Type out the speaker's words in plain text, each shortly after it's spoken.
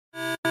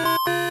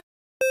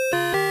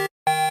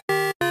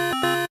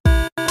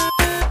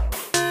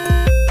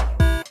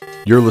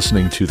You're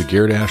listening to the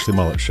Garrett Ashley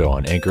Mullet Show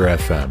on Anchor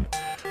FM.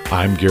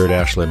 I'm Garrett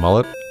Ashley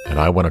Mullet, and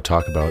I want to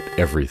talk about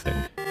everything.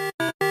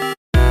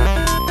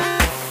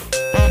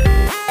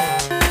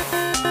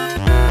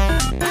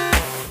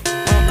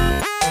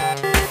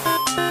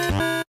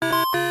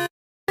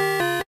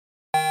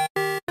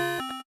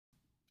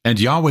 And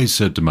Yahweh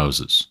said to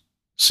Moses,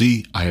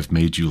 "See, I have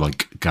made you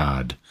like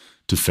God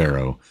to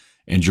Pharaoh,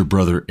 and your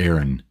brother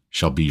Aaron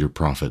shall be your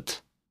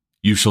prophet.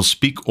 You shall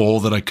speak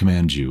all that I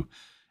command you,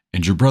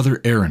 and your brother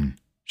Aaron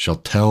shall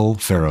tell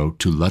Pharaoh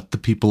to let the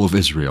people of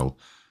Israel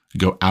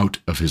go out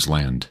of his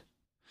land.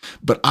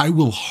 But I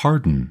will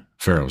harden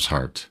Pharaoh's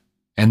heart,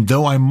 and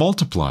though I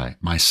multiply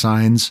my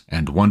signs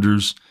and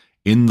wonders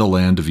in the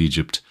land of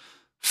Egypt,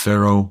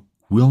 Pharaoh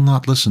will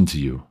not listen to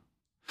you.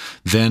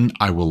 Then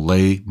I will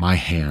lay my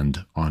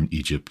hand on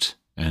Egypt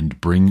and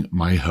bring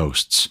my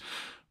hosts,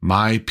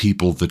 my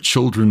people, the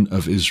children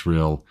of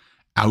Israel,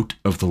 out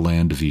of the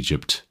land of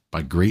Egypt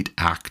by great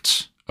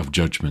acts of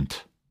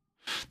judgment.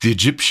 The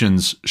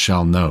Egyptians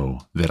shall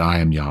know that I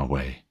am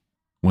Yahweh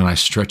when I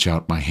stretch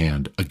out my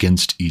hand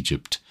against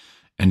Egypt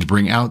and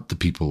bring out the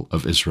people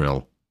of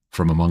Israel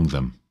from among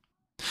them."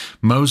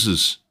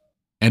 Moses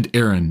and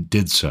Aaron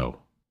did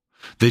so.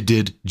 They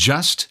did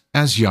just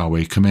as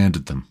Yahweh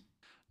commanded them.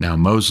 Now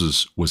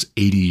Moses was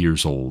 80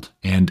 years old,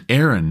 and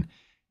Aaron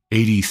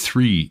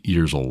 83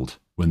 years old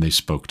when they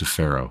spoke to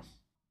Pharaoh.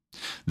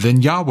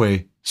 Then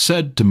Yahweh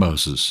said to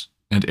Moses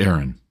and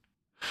Aaron,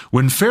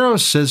 "When Pharaoh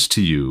says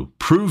to you,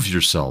 'Prove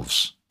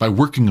yourselves by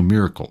working a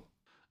miracle,'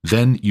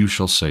 then you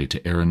shall say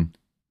to Aaron,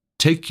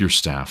 'Take your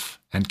staff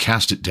and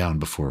cast it down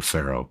before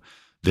Pharaoh,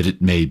 that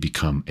it may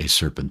become a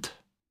serpent.'"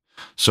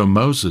 So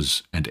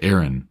Moses and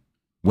Aaron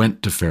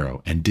went to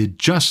Pharaoh and did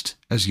just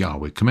as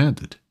Yahweh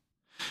commanded.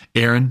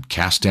 Aaron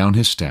cast down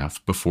his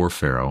staff before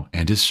Pharaoh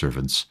and his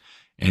servants,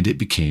 and it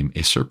became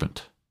a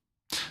serpent.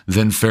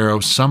 Then Pharaoh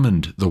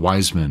summoned the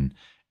wise men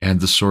and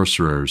the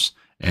sorcerers,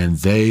 and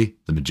they,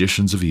 the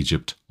magicians of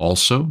Egypt,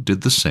 also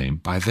did the same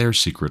by their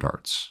secret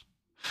arts.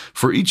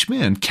 For each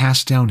man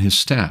cast down his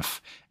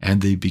staff,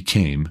 and they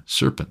became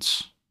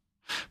serpents.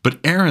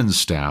 But Aaron's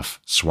staff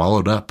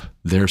swallowed up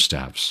their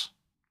staffs.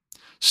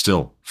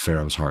 Still,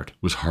 Pharaoh's heart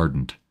was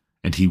hardened,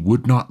 and he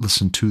would not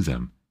listen to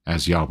them,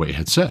 as Yahweh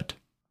had said.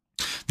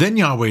 Then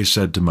Yahweh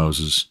said to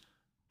Moses,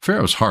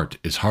 "Pharaoh's heart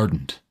is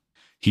hardened.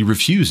 He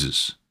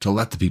refuses to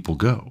let the people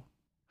go.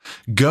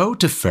 Go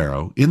to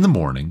Pharaoh in the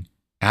morning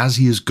as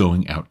he is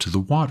going out to the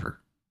water.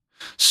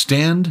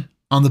 Stand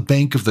on the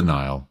bank of the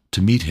Nile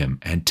to meet him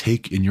and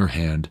take in your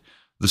hand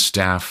the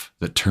staff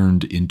that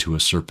turned into a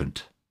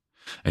serpent.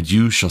 And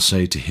you shall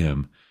say to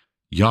him,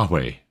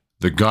 'Yahweh,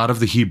 the God of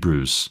the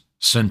Hebrews,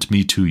 sent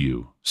me to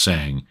you,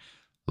 saying,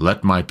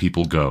 Let my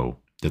people go,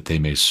 that they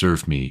may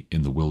serve me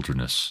in the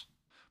wilderness.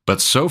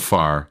 But so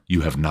far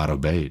you have not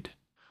obeyed.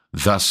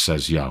 Thus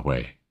says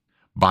Yahweh,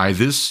 By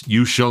this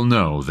you shall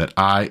know that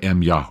I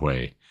am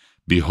Yahweh.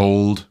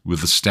 Behold,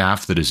 with the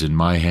staff that is in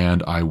my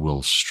hand I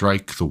will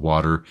strike the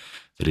water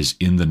that is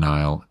in the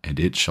Nile, and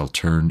it shall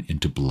turn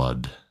into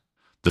blood.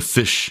 The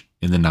fish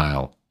in the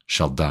Nile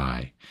shall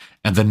die,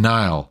 and the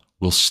Nile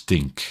will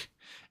stink,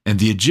 and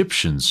the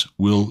Egyptians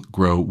will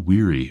grow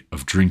weary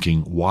of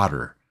drinking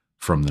water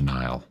from the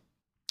Nile."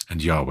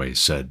 And Yahweh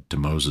said to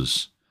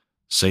Moses,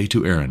 "Say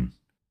to Aaron,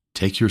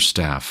 Take your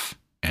staff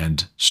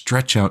and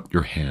stretch out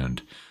your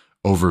hand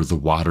over the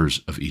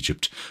waters of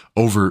Egypt,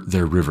 over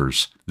their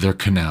rivers, their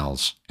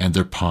canals, and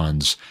their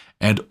ponds,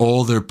 and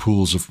all their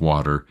pools of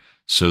water,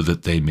 so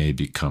that they may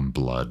become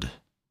blood.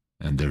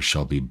 And there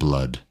shall be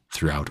blood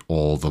throughout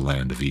all the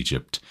land of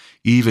Egypt,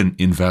 even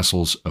in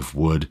vessels of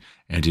wood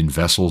and in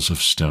vessels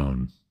of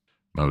stone."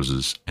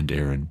 Moses and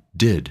Aaron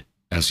did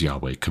as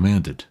Yahweh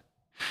commanded.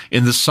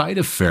 In the sight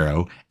of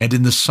Pharaoh and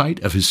in the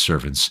sight of his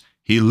servants,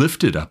 he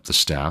lifted up the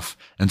staff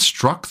and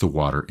struck the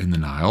water in the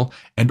Nile,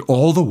 and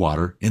all the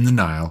water in the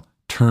Nile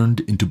turned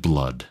into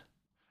blood.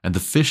 And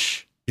the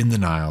fish in the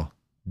Nile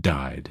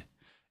died,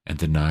 and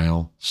the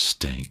Nile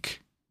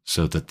stank,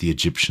 so that the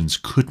Egyptians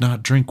could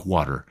not drink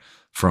water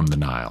from the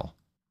Nile.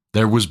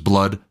 There was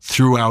blood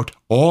throughout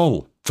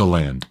all the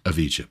land of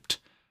Egypt.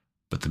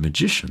 But the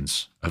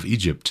magicians of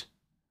Egypt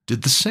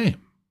did the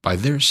same by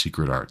their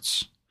secret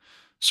arts.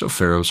 So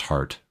Pharaoh's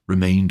heart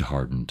remained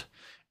hardened,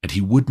 and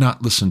he would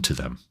not listen to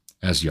them,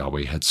 as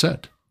Yahweh had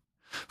said.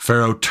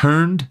 Pharaoh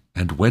turned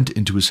and went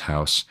into his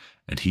house,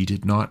 and he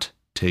did not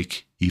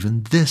take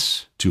even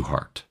this to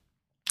heart.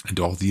 And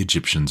all the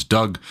Egyptians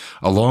dug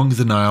along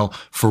the Nile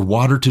for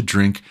water to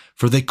drink,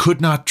 for they could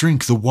not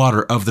drink the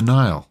water of the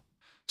Nile.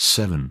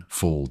 7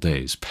 full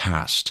days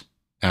passed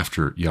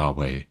after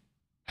Yahweh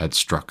had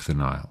struck the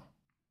Nile.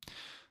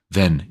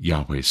 Then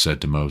Yahweh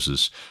said to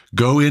Moses,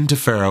 "Go in to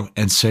Pharaoh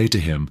and say to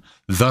him,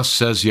 Thus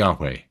says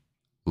Yahweh,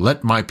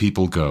 Let my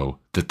people go,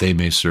 that they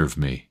may serve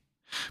me.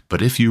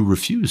 But if you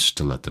refuse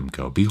to let them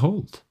go,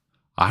 behold,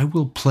 I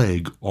will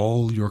plague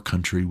all your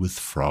country with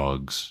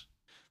frogs.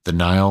 The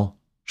Nile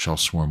shall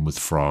swarm with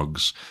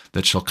frogs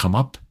that shall come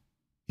up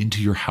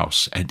into your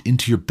house and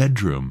into your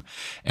bedroom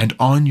and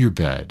on your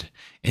bed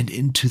and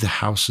into the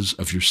houses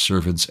of your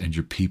servants and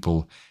your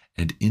people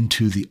and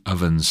into the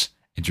ovens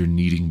and your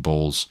kneading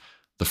bowls.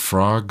 The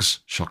frogs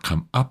shall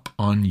come up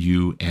on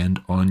you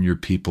and on your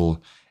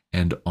people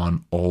and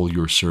on all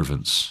your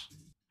servants.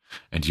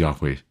 And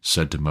Yahweh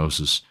said to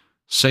Moses,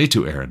 Say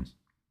to Aaron,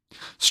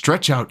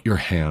 Stretch out your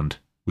hand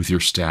with your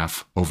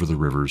staff over the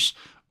rivers,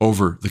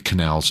 over the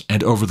canals,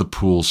 and over the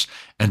pools,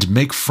 and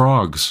make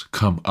frogs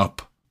come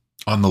up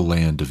on the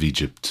land of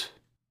Egypt.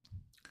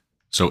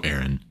 So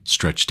Aaron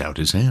stretched out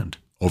his hand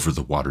over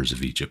the waters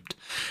of Egypt,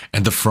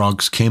 and the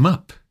frogs came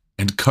up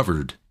and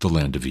covered the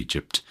land of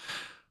Egypt.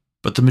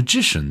 But the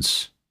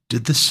magicians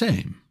did the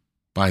same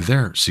by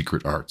their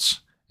secret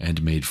arts,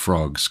 and made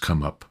frogs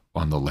come up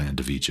on the land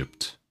of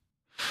Egypt.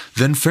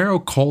 Then Pharaoh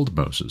called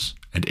Moses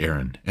and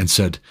Aaron and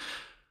said,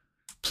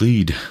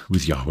 Plead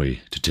with Yahweh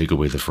to take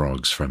away the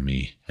frogs from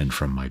me and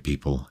from my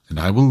people, and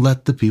I will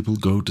let the people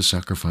go to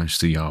sacrifice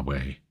to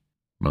Yahweh.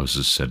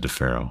 Moses said to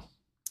Pharaoh,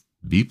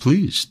 Be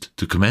pleased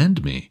to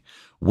command me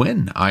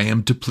when I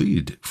am to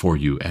plead for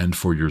you and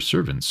for your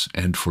servants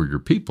and for your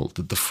people,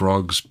 that the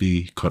frogs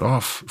be cut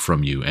off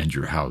from you and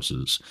your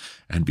houses,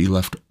 and be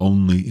left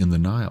only in the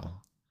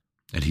Nile.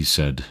 And he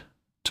said,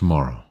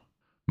 Tomorrow.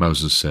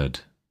 Moses said,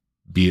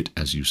 Be it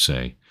as you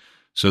say,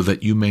 so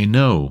that you may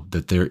know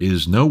that there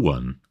is no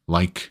one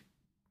like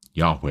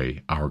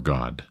Yahweh our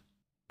God.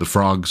 The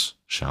frogs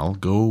shall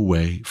go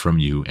away from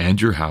you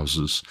and your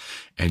houses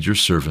and your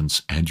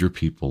servants and your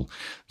people.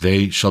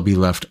 They shall be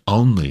left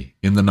only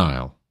in the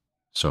Nile.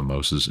 So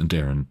Moses and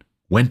Aaron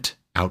went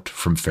out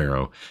from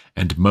Pharaoh,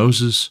 and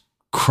Moses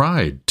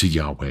cried to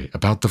Yahweh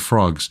about the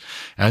frogs,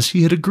 as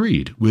he had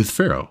agreed with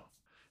Pharaoh.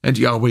 And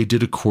Yahweh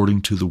did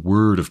according to the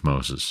word of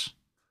Moses.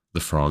 The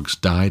frogs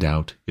died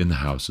out in the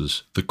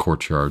houses, the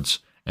courtyards,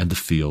 and the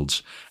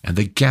fields, and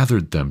they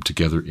gathered them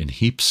together in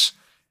heaps,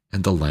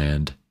 and the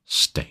land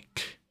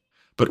stank.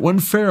 But when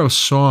Pharaoh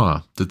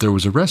saw that there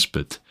was a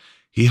respite,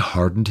 he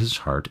hardened his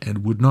heart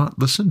and would not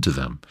listen to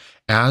them,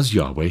 as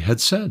Yahweh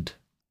had said.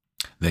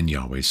 Then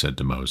Yahweh said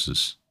to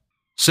Moses,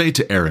 Say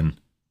to Aaron,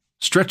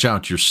 Stretch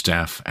out your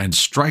staff and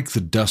strike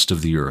the dust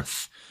of the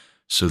earth,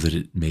 so that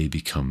it may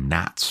become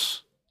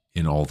gnats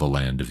in all the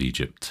land of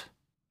Egypt.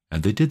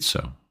 And they did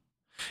so.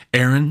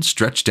 Aaron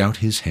stretched out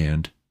his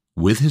hand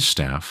with his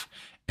staff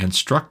and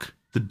struck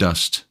the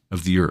dust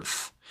of the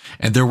earth.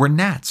 And there were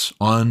gnats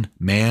on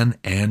man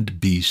and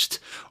beast.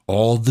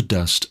 All the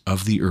dust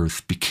of the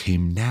earth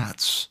became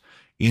gnats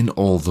in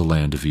all the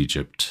land of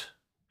Egypt.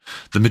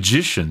 The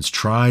magicians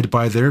tried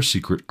by their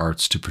secret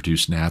arts to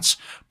produce gnats,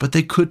 but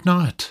they could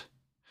not.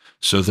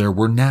 So there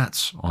were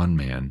gnats on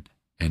man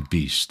and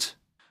beast.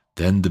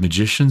 Then the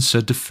magicians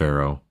said to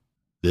Pharaoh,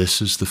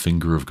 This is the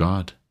finger of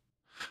God.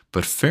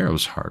 But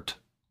Pharaoh's heart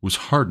was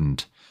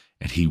hardened,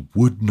 and he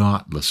would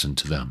not listen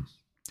to them,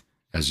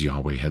 as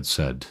Yahweh had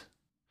said.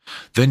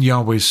 Then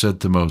Yahweh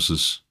said to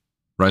Moses,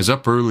 Rise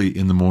up early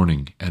in the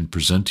morning and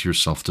present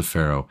yourself to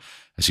Pharaoh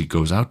as he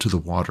goes out to the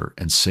water,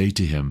 and say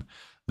to him,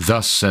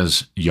 Thus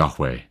says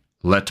Yahweh,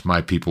 Let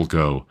my people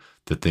go,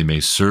 that they may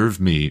serve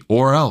me,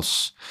 or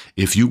else,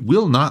 if you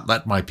will not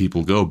let my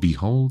people go,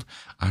 behold,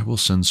 I will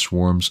send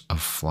swarms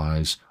of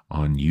flies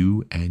on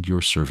you and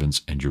your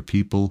servants and your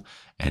people,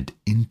 and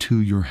into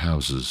your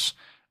houses,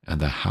 and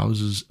the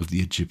houses of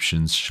the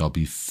Egyptians shall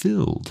be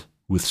filled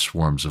with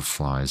swarms of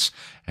flies,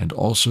 and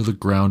also the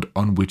ground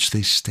on which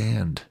they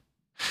stand.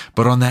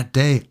 But on that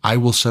day I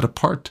will set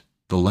apart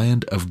the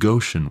land of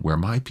Goshen, where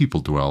my people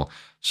dwell,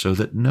 so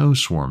that no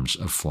swarms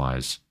of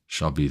flies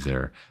shall be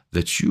there,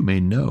 that you may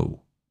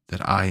know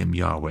that I am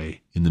Yahweh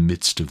in the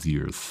midst of the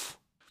earth.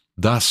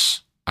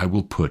 Thus I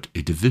will put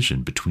a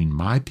division between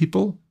my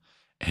people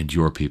and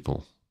your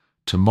people.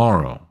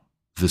 Tomorrow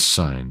this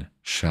sign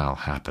shall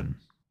happen.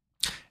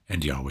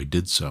 And Yahweh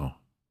did so.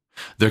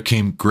 There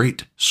came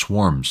great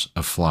swarms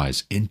of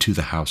flies into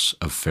the house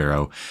of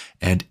Pharaoh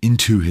and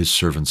into his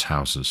servants'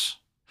 houses.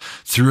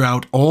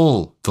 Throughout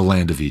all the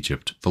land of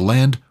Egypt, the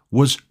land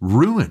was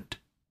ruined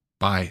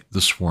by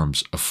the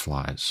swarms of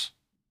flies.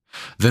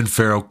 Then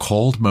Pharaoh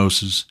called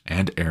Moses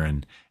and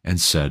Aaron and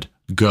said,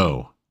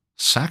 Go,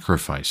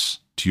 sacrifice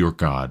to your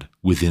God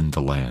within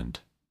the land.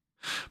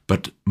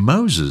 But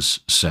Moses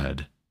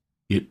said,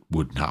 It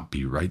would not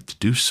be right to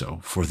do so,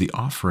 for the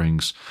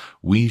offerings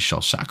we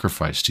shall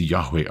sacrifice to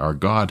Yahweh our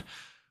God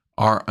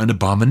are an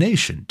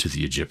abomination to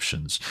the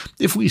Egyptians.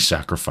 If we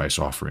sacrifice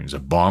offerings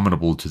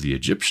abominable to the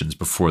Egyptians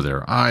before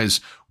their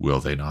eyes, will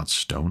they not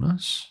stone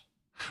us?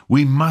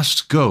 We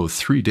must go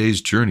 3 days'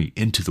 journey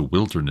into the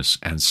wilderness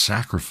and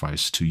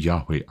sacrifice to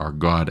Yahweh our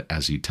God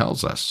as he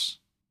tells us.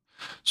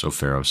 So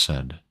Pharaoh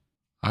said,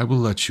 I will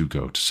let you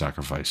go to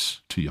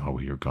sacrifice to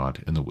Yahweh your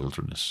God in the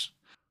wilderness.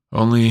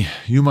 Only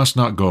you must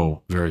not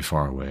go very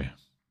far away.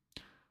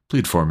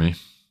 Plead for me.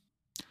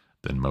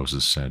 Then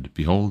Moses said,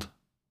 Behold,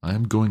 I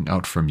am going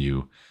out from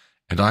you,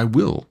 and I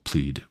will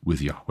plead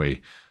with Yahweh,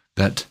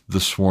 that the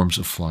swarms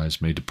of flies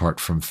may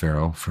depart from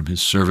Pharaoh, from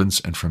his servants,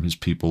 and from his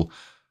people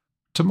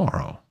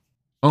tomorrow.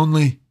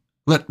 Only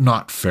let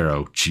not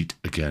Pharaoh cheat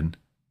again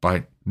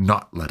by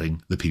not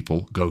letting the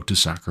people go to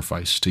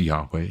sacrifice to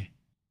Yahweh.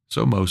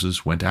 So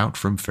Moses went out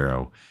from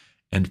Pharaoh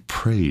and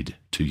prayed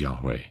to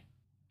Yahweh.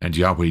 And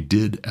Yahweh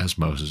did as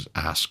Moses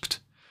asked,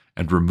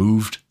 and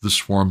removed the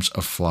swarms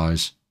of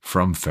flies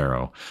from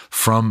Pharaoh,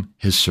 from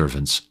his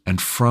servants,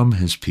 and from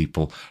his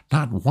people.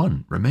 Not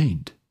one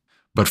remained.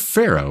 But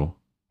Pharaoh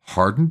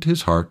hardened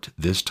his heart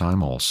this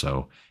time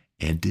also,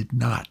 and did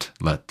not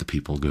let the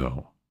people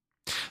go.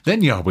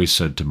 Then Yahweh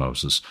said to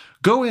Moses,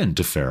 "Go in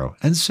to Pharaoh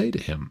and say to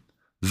him,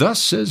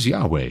 Thus says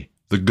Yahweh,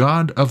 the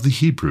God of the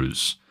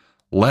Hebrews,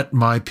 Let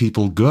my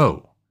people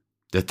go,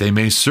 that they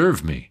may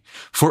serve me.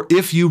 For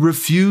if you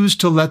refuse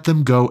to let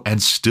them go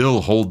and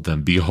still hold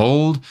them,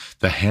 behold,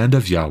 the hand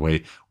of Yahweh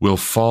will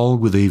fall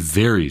with a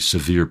very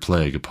severe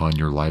plague upon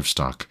your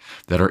livestock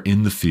that are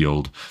in the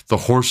field, the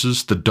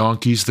horses, the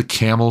donkeys, the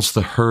camels,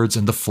 the herds,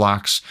 and the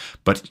flocks.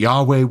 But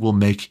Yahweh will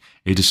make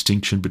a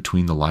distinction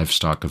between the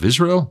livestock of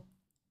Israel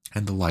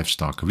and the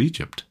livestock of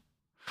Egypt,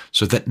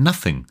 so that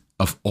nothing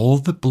of all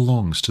that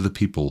belongs to the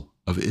people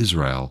of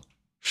Israel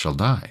shall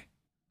die."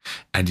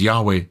 And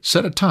Yahweh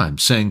set a time,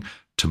 saying,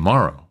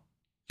 "Tomorrow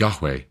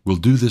Yahweh will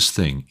do this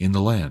thing in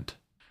the land."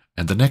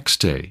 And the next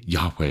day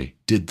Yahweh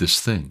did this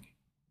thing.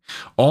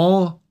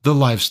 All the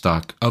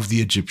livestock of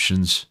the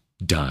Egyptians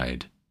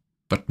died,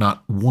 but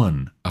not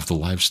one of the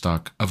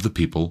livestock of the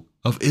people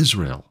of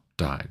Israel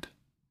died.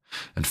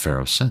 And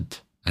Pharaoh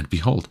sent, and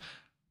behold,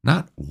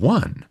 not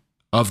one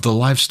of the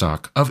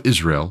livestock of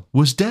Israel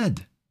was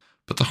dead.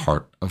 But the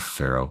heart of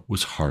Pharaoh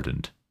was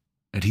hardened,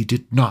 and he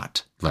did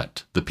not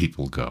let the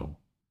people go.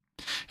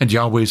 And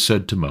Yahweh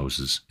said to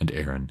Moses and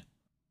Aaron,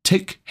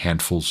 "Take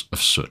handfuls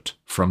of soot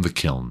from the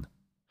kiln,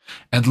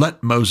 and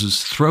let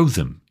Moses throw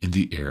them in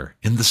the air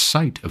in the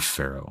sight of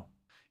Pharaoh.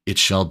 It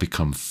shall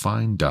become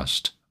fine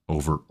dust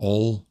over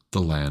all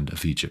the land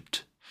of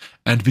Egypt,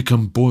 and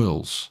become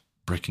boils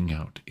breaking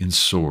out in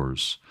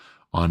sores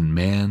on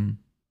man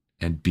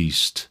and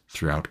beast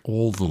throughout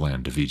all the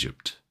land of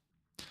Egypt."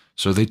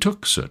 So they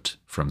took soot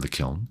from the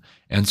kiln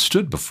and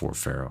stood before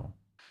Pharaoh.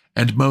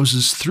 And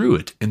Moses threw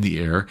it in the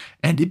air,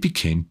 and it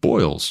became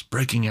boils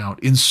breaking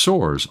out in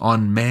sores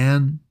on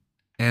man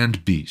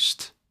and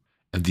beast.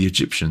 And the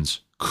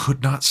Egyptians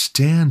could not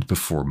stand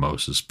before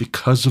Moses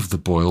because of the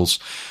boils,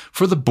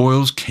 for the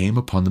boils came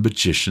upon the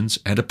magicians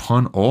and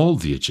upon all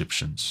the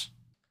Egyptians.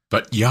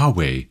 But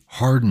Yahweh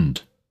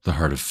hardened the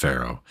heart of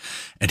Pharaoh,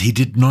 and he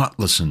did not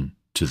listen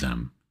to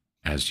them,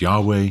 as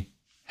Yahweh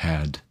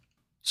had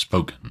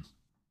spoken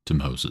to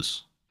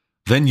Moses.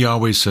 Then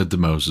Yahweh said to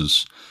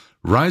Moses,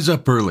 "Rise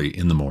up early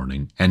in the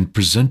morning, and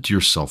present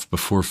yourself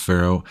before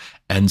Pharaoh,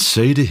 and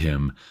say to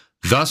him,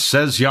 Thus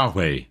says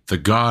Yahweh, the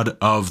God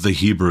of the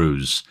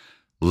Hebrews,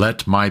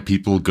 Let my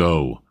people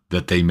go,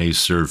 that they may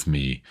serve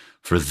me.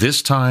 For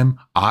this time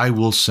I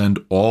will send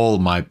all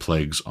my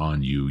plagues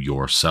on you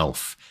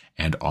yourself,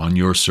 and on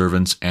your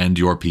servants and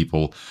your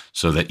people,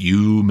 so that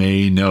you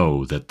may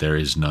know that there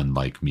is none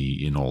like me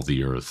in all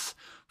the earth.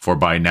 For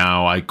by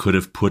now I could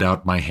have put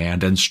out my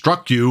hand and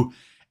struck you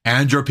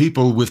and your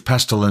people with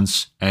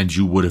pestilence, and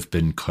you would have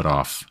been cut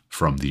off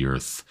from the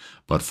earth.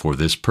 But for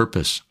this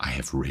purpose I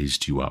have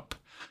raised you up,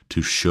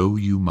 to show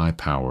you my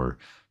power,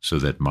 so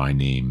that my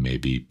name may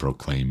be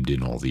proclaimed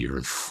in all the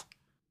earth.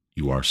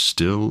 You are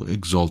still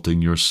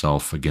exalting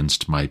yourself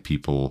against my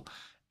people,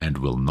 and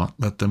will not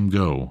let them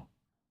go.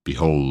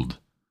 Behold,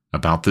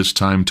 about this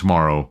time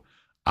tomorrow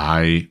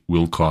I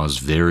will cause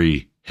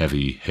very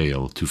heavy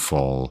hail to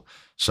fall,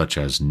 such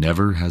as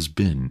never has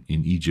been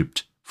in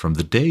Egypt from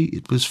the day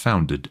it was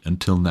founded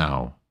until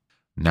now.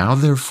 Now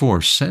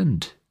therefore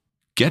send,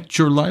 get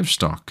your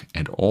livestock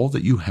and all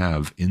that you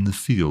have in the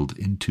field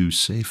into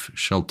safe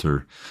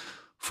shelter,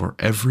 for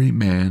every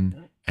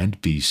man and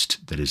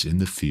beast that is in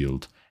the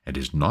field and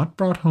is not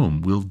brought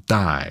home will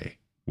die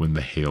when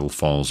the hail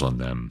falls on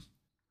them."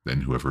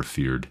 Then whoever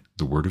feared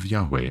the word of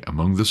Yahweh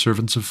among the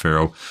servants of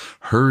Pharaoh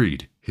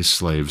hurried his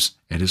slaves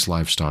and his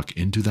livestock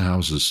into the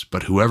houses,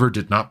 but whoever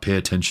did not pay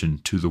attention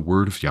to the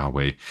word of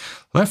Yahweh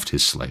left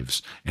his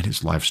slaves and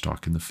his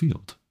livestock in the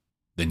field.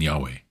 Then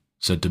Yahweh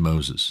said to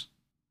Moses,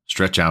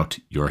 "Stretch out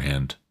your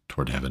hand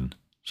toward heaven,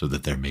 so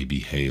that there may be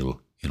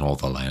hail in all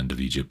the land of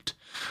Egypt,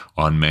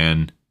 on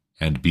man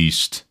and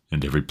beast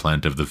and every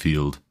plant of the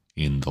field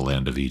in the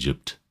land of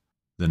Egypt."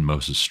 Then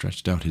Moses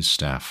stretched out his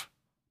staff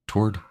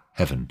toward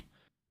heaven,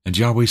 and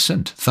Yahweh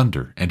sent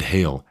thunder and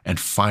hail, and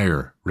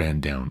fire ran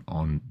down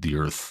on the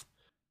earth.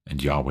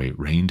 And Yahweh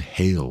rained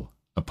hail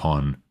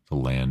upon the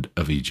land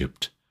of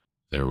Egypt.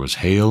 There was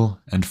hail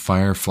and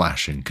fire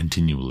flashing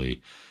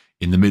continually.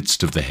 In the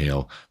midst of the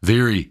hail,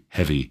 very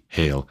heavy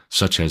hail,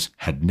 such as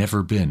had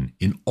never been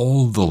in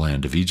all the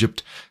land of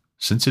Egypt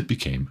since it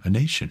became a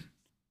nation.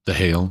 The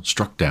hail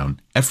struck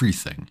down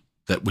everything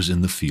that was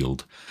in the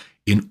field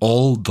in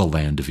all the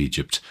land of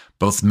Egypt,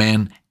 both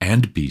man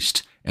and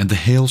beast, and the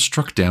hail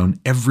struck down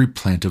every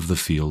plant of the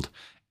field,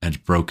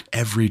 and broke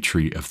every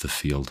tree of the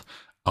field.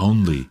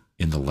 Only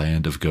in the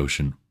land of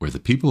Goshen, where the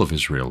people of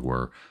Israel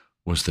were,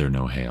 was there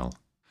no hail.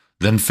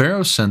 Then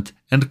Pharaoh sent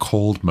and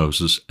called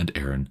Moses and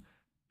Aaron,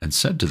 and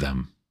said to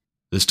them,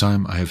 "This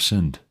time I have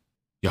sinned.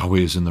 Yahweh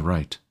is in the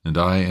right, and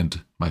I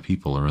and my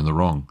people are in the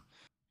wrong.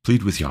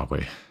 Plead with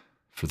Yahweh,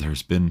 for there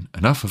has been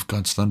enough of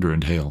God's thunder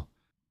and hail.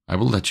 I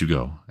will let you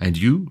go, and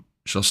you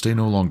shall stay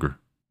no longer.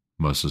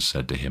 Moses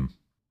said to him,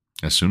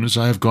 As soon as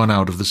I have gone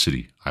out of the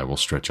city, I will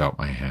stretch out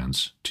my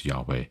hands to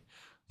Yahweh.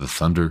 The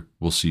thunder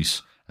will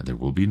cease, and there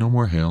will be no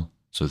more hail,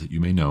 so that you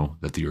may know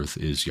that the earth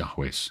is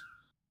Yahweh's.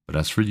 But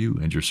as for you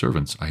and your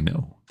servants, I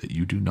know that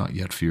you do not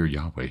yet fear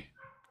Yahweh,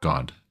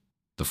 God.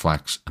 The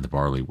flax and the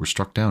barley were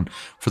struck down,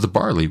 for the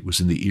barley was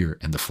in the ear,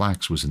 and the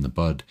flax was in the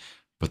bud.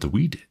 But the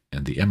wheat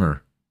and the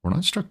emmer were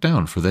not struck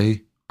down, for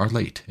they are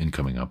late in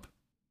coming up.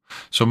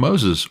 So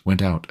Moses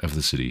went out of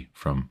the city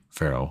from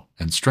Pharaoh,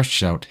 and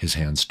stretched out his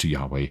hands to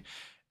Yahweh,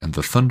 and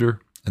the thunder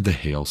and the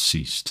hail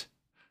ceased,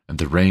 and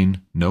the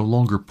rain no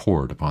longer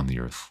poured upon the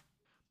earth.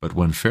 But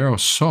when Pharaoh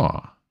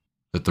saw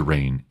that the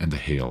rain and the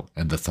hail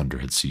and the thunder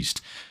had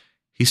ceased,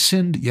 he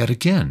sinned yet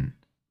again,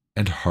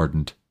 and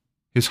hardened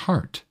his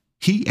heart,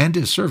 he and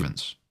his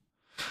servants.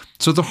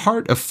 So the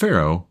heart of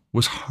Pharaoh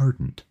was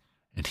hardened,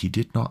 and he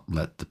did not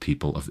let the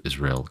people of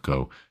Israel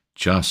go,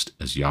 just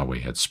as Yahweh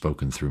had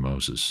spoken through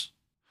Moses.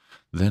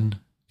 Then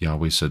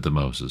Yahweh said to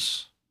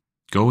Moses,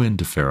 Go in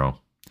to Pharaoh,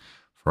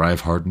 for I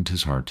have hardened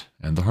his heart,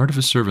 and the heart of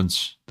his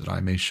servants, that I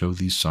may show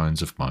these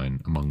signs of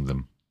mine among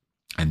them,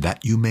 and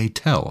that you may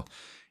tell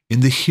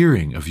in the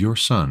hearing of your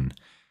son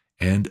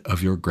and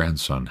of your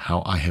grandson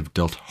how I have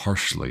dealt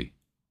harshly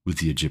with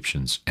the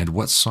Egyptians, and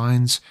what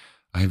signs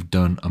I have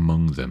done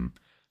among them,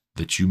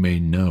 that you may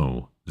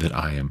know that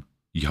I am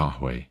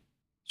Yahweh.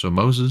 So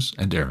Moses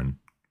and Aaron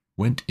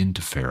went in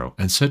to Pharaoh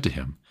and said to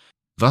him,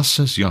 Thus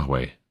says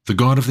Yahweh, the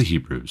God of the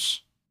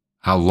Hebrews,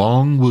 How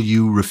long will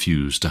you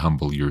refuse to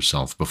humble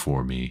yourself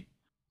before me?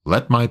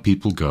 Let my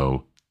people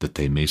go, that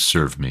they may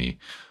serve me.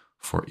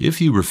 For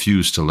if you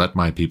refuse to let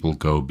my people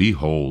go,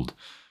 behold,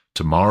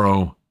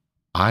 tomorrow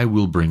I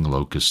will bring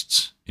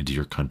locusts into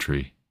your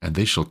country, and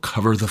they shall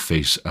cover the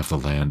face of the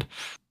land,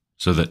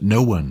 so that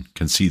no one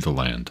can see the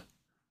land.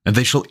 And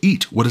they shall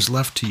eat what is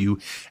left to you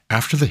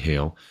after the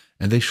hail,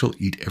 and they shall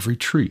eat every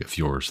tree of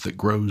yours that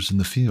grows in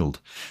the field.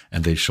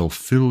 And they shall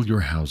fill your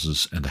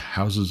houses and the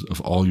houses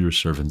of all your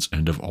servants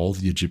and of all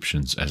the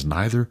Egyptians, as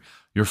neither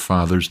your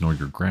fathers nor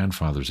your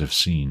grandfathers have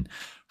seen,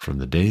 from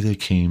the day they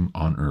came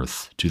on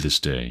earth to this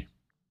day.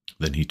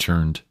 Then he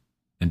turned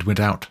and went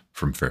out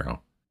from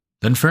Pharaoh.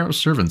 Then Pharaoh's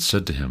servants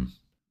said to him,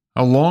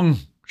 How long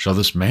shall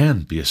this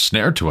man be a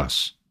snare to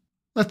us?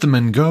 Let the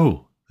men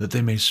go, that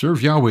they may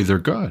serve Yahweh their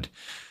God.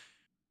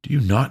 Do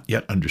you not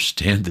yet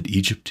understand that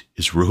Egypt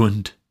is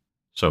ruined?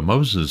 So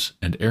Moses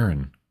and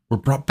Aaron were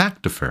brought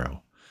back to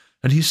Pharaoh,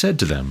 and he said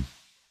to them,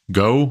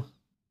 Go,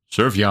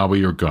 serve Yahweh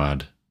your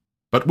God.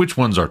 But which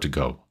ones are to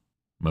go?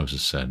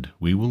 Moses said,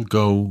 We will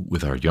go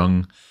with our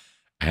young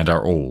and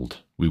our old.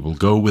 We will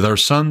go with our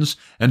sons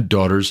and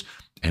daughters,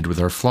 and with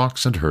our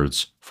flocks and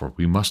herds, for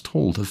we must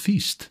hold a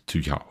feast to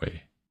Yahweh.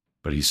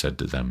 But he said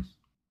to them,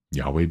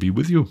 Yahweh be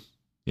with you,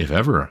 if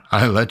ever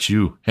I let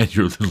you and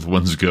your little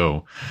ones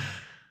go.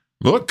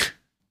 Look,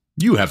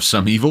 you have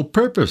some evil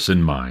purpose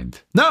in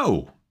mind.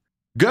 No!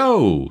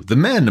 Go, the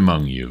men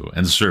among you,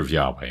 and serve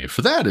Yahweh,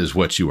 for that is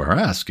what you are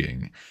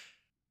asking.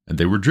 And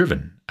they were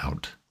driven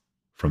out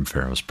from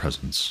Pharaoh's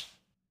presence.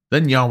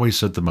 Then Yahweh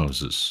said to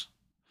Moses,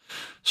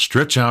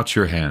 Stretch out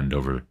your hand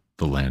over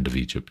the land of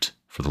Egypt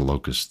for the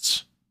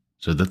locusts,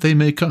 so that they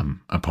may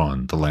come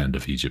upon the land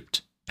of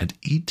Egypt, and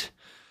eat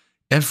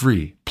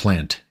every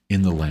plant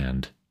in the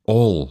land,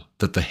 all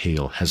that the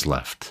hail has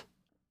left.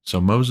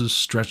 So Moses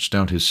stretched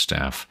out his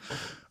staff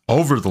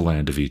over the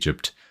land of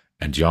Egypt,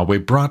 and Yahweh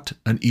brought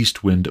an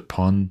east wind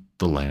upon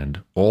the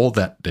land all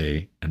that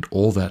day and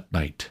all that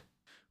night.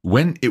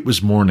 When it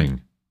was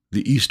morning,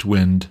 the east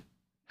wind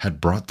had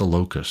brought the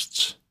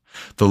locusts.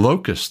 The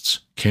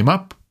locusts came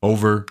up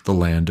over the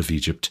land of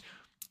Egypt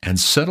and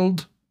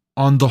settled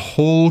on the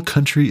whole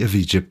country of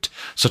Egypt.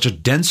 Such a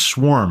dense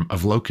swarm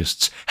of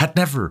locusts had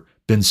never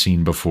been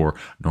seen before,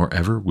 nor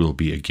ever will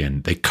be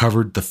again. They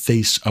covered the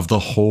face of the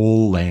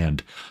whole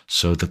land,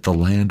 so that the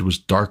land was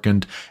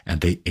darkened,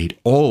 and they ate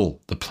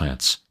all the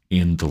plants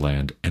in the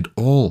land, and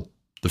all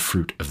the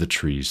fruit of the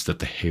trees that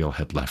the hail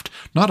had left.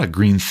 Not a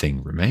green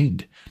thing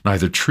remained,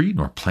 neither tree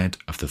nor plant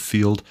of the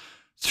field,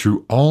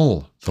 through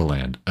all the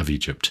land of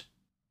Egypt.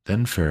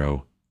 Then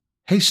Pharaoh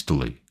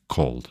hastily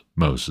called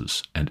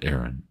Moses and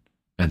Aaron,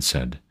 and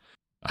said,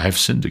 I have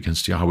sinned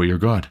against Yahweh your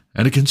God,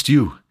 and against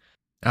you.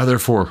 Now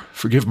therefore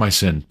forgive my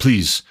sin,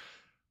 please,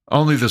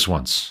 only this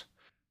once,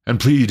 and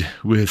plead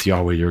with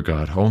Yahweh your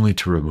God only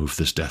to remove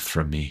this death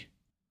from me.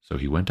 So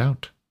he went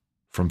out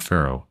from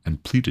Pharaoh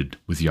and pleaded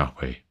with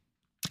Yahweh,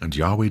 and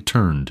Yahweh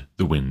turned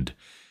the wind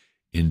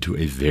into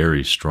a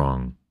very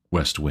strong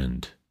west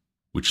wind,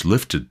 which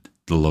lifted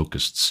the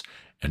locusts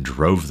and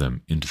drove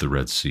them into the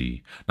Red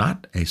Sea.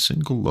 Not a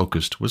single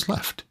locust was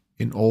left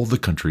in all the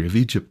country of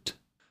Egypt.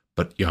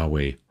 But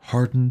Yahweh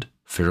hardened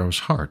Pharaoh's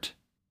heart,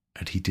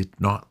 and he did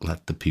not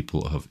let the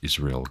people of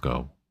Israel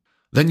go.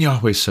 Then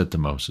Yahweh said to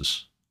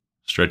Moses,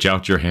 Stretch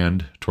out your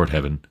hand toward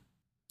heaven,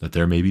 that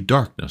there may be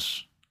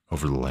darkness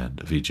over the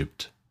land of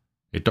Egypt,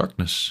 a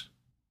darkness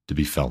to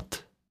be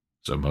felt.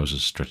 So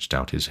Moses stretched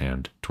out his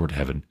hand toward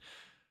heaven,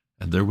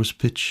 and there was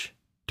pitch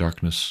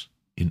darkness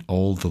in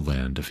all the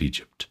land of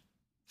Egypt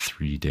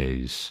 3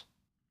 days.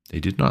 They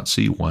did not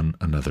see one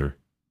another,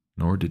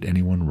 nor did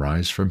anyone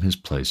rise from his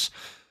place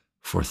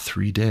for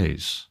 3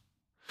 days.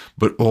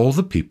 But all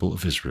the people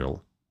of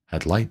Israel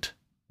had light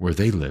where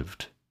they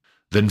lived.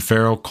 Then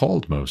Pharaoh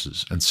called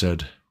Moses and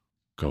said,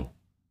 "Go,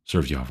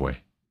 serve Yahweh.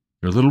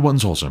 Your little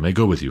ones also may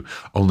go with you.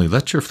 Only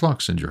let your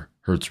flocks and your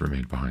herds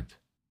remain behind."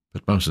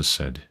 But Moses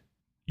said,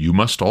 "You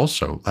must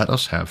also let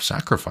us have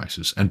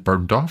sacrifices and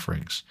burnt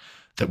offerings,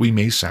 that we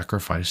may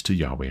sacrifice to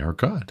Yahweh our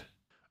God.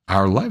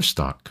 Our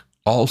livestock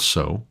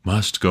also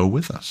must go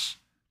with us.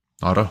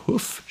 Not a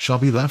hoof shall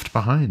be left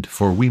behind,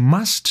 for we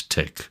must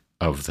take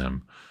of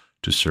them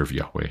to serve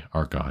Yahweh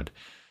our God.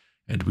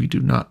 And we do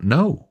not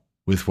know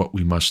with what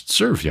we must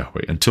serve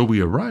Yahweh until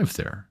we arrive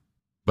there."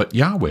 But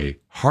Yahweh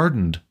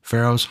hardened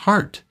Pharaoh's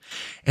heart,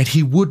 and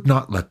he would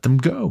not let them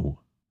go.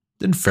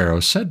 Then Pharaoh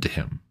said to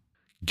him,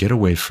 "Get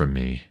away from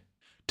me.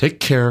 Take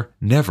care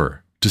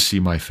never to see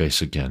my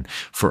face again,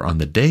 for on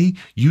the day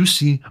you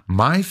see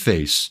my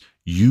face,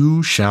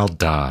 you shall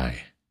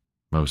die."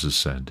 Moses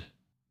said,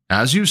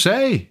 "As you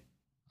say,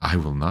 I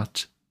will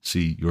not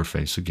see your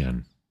face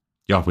again."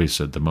 Yahweh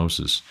said to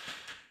Moses,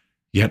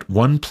 "Yet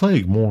one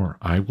plague more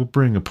I will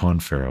bring upon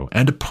Pharaoh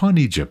and upon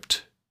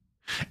Egypt.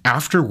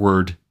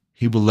 Afterward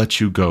he will let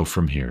you go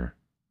from here.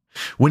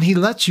 When he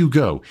lets you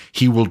go,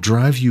 he will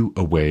drive you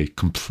away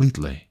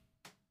completely.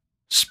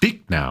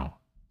 Speak now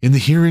in the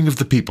hearing of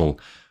the people,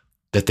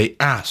 that they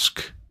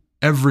ask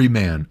every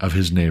man of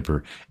his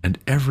neighbor and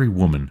every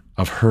woman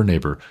of her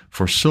neighbor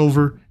for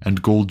silver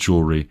and gold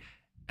jewelry."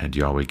 And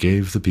Yahweh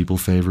gave the people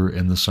favor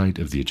in the sight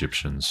of the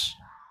Egyptians.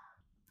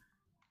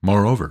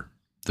 Moreover,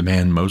 the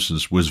man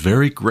Moses was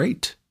very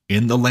great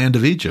in the land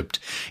of Egypt,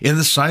 in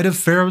the sight of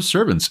Pharaoh's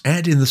servants,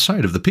 and in the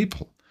sight of the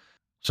people.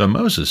 So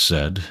Moses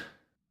said,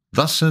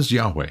 "Thus says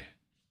Yahweh,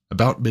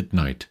 about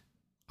midnight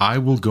I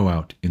will go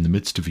out in the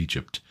midst of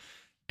Egypt,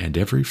 and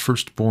every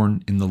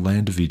firstborn in the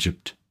land of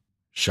Egypt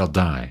shall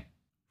die,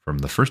 from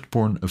the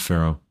firstborn of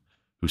Pharaoh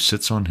who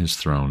sits on his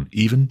throne,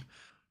 even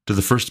to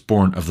the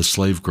firstborn of the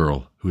slave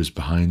girl who is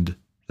behind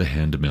the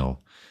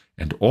handmill,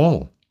 and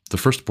all the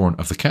firstborn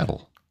of the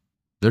cattle.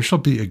 There shall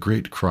be a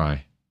great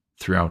cry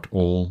throughout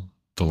all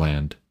the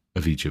land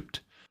of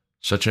Egypt,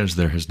 such as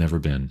there has never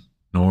been,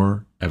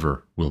 nor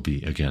ever will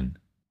be again.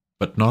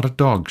 But not a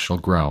dog shall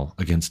growl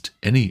against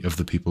any of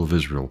the people of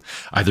Israel,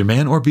 either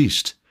man or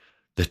beast,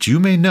 that you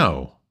may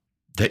know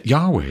that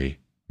Yahweh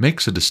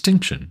makes a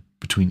distinction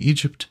between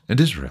Egypt and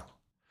Israel.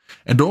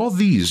 And all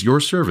these your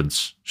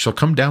servants shall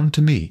come down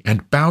to me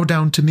and bow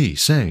down to me,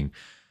 saying,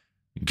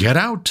 'Get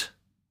out,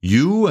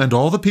 you and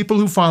all the people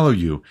who follow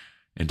you,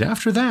 and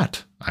after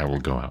that I will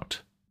go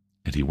out.'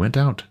 And he went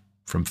out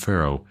from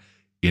Pharaoh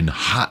in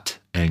hot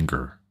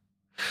anger.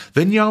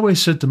 Then Yahweh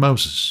said to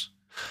Moses,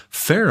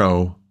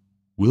 'Pharaoh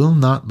will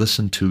not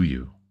listen to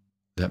you,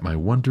 that my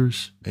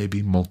wonders may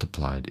be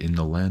multiplied in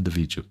the land of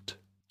Egypt.'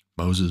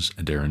 Moses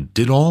and Aaron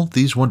did all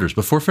these wonders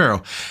before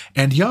Pharaoh,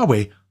 and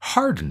Yahweh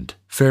hardened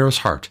Pharaoh's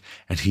heart,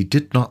 and he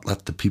did not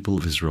let the people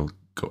of Israel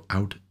go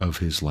out of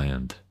his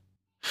land.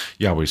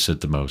 Yahweh said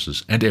to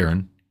Moses and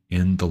Aaron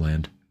in the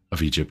land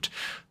of Egypt,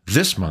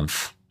 'This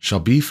month shall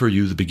be for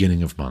you the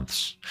beginning of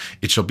months.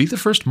 It shall be the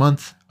first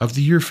month of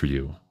the year for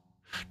you.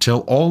 Tell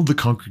all the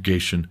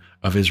congregation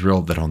of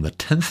Israel that on the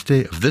 10th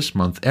day of this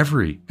month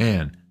every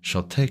man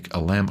shall take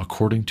a lamb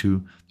according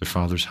to their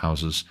fathers'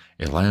 houses,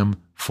 a lamb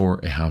for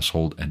a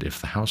household, and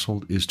if the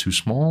household is too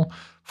small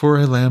for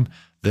a lamb,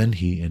 then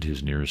he and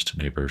his nearest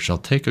neighbor shall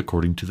take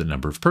according to the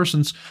number of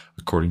persons,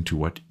 according to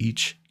what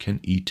each can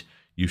eat.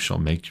 You shall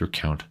make your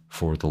count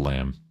for the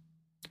lamb.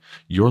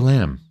 Your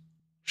lamb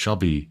shall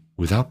be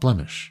without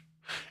blemish,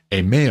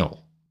 a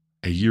male,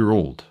 a year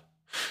old.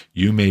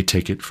 You may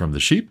take it from the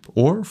sheep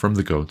or from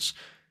the goats,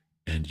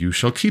 and you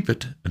shall keep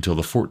it until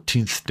the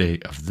 14th day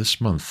of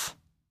this month,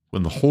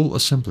 when the whole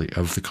assembly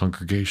of the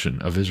congregation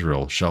of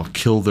Israel shall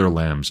kill their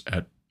lambs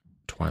at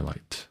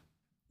twilight.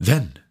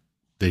 Then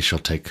they shall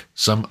take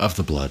some of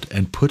the blood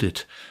and put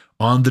it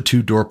on the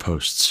 2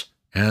 doorposts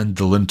and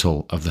the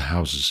lintel of the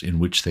houses in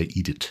which they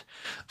eat it.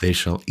 They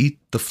shall eat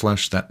the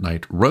flesh that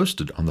night,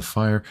 roasted on the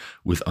fire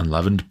with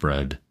unleavened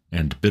bread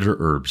and bitter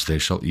herbs they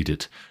shall eat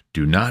it.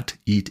 Do not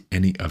eat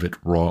any of it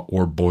raw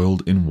or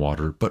boiled in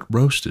water, but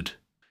roasted,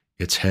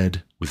 its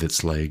head with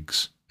its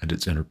legs and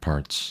its inner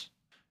parts.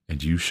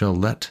 And you shall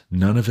let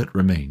none of it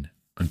remain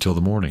until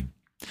the morning.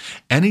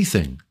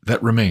 Anything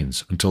that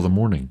remains until the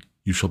morning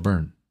you shall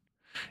burn.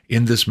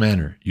 In this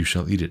manner you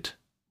shall eat it,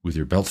 with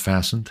your belt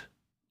fastened,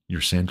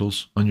 your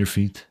sandals on your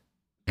feet,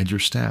 and your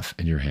staff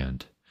in your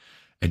hand.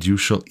 And you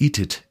shall eat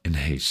it in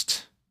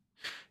haste.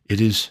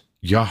 It is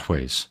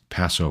Yahweh's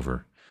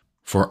Passover.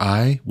 For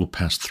I will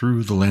pass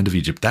through the land of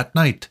Egypt that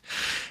night,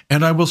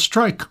 and I will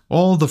strike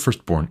all the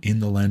firstborn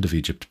in the land of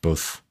Egypt,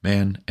 both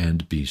man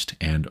and beast,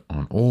 and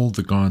on all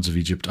the gods of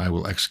Egypt I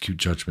will execute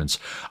judgments.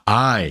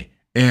 I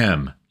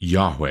am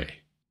Yahweh.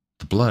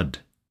 The blood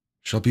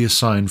shall be a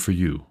sign for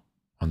you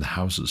on the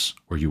houses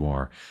where you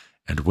are,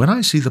 and when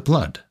I see the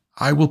blood,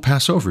 I will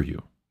pass over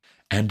you,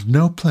 and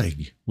no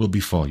plague will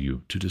befall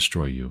you to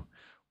destroy you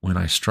when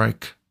I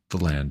strike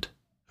the land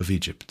of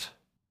Egypt.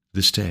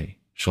 This day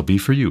shall be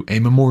for you a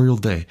memorial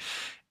day,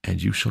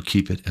 and you shall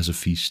keep it as a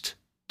feast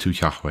to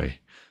Yahweh.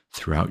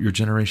 Throughout your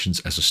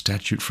generations, as a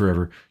statute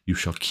forever, you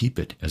shall keep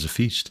it as a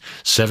feast.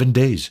 7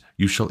 days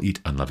you shall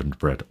eat unleavened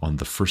bread. On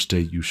the first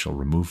day you shall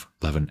remove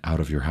leaven out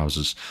of your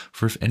houses.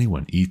 For if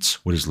anyone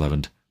eats what is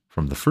leavened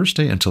from the first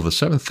day until the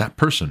seventh, that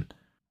person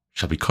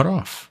shall be cut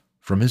off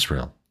from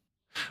Israel.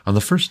 On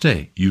the first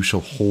day you shall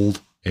hold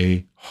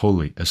a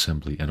holy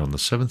assembly, and on the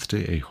seventh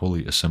day a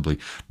holy assembly.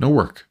 No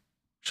work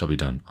shall be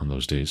done on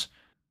those days,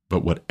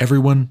 but what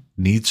everyone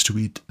needs to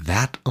eat,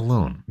 that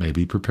alone may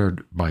be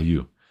prepared by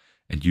you.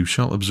 And you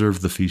shall observe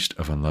the feast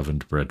of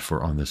unleavened bread,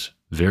 for on this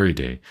very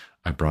day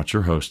I brought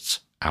your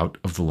hosts out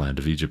of the land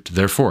of Egypt.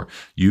 Therefore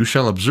you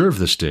shall observe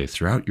this day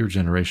throughout your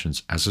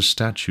generations as a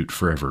statute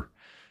forever.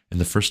 In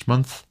the first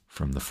month,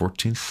 from the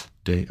 14th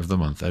day of the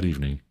month at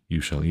evening, you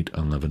shall eat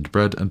unleavened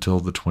bread until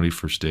the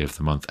 21st day of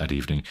the month at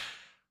evening.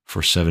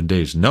 For 7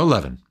 days no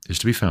leaven is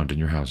to be found in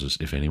your houses.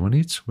 If anyone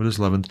eats what is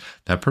leavened,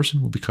 that person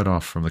will be cut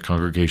off from the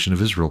congregation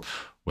of Israel.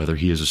 Whether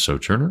he is a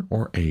sojourner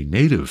or a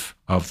native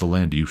of the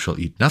land, you shall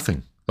eat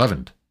nothing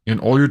leavened in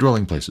all your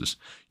dwelling places.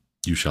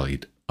 You shall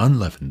eat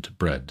unleavened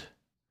bread.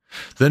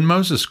 Then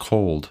Moses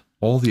called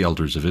all the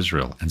elders of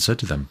Israel and said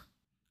to them,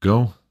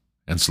 Go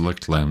and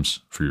select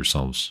lambs for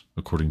yourselves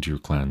according to your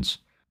clans,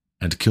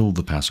 and kill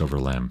the Passover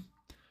lamb.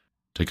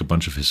 Take a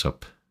bunch of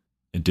hyssop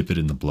and dip it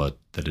in the blood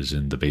that is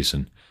in the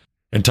basin,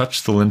 and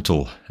touch the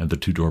lintel and the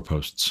 2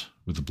 doorposts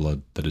with the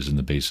blood that is in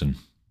the basin.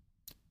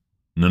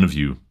 None of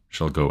you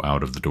shall go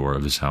out of the door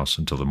of his house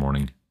until the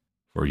morning,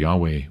 for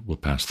Yahweh will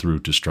pass through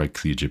to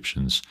strike the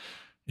Egyptians,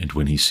 and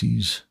when he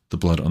sees the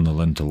blood on the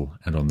lintel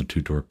and on the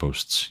 2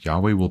 doorposts,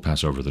 Yahweh will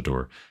pass over the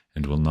door,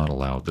 and will not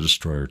allow the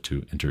destroyer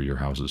to enter your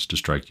houses to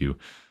strike you.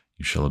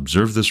 You shall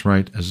observe this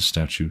rite as a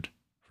statute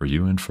for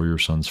you and for your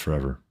sons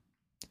forever.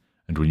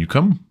 And when you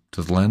come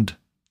to the land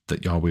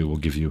that Yahweh will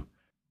give you,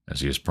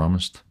 as he has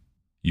promised,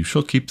 you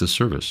shall keep this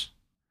service.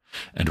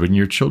 And when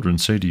your children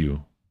say to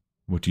you,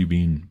 What do you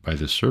mean by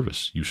this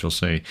service? You shall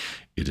say,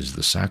 It is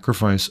the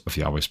sacrifice of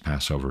Yahweh's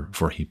Passover,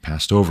 for he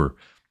passed over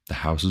the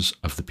houses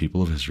of the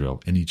people of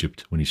Israel in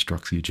Egypt when he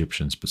struck the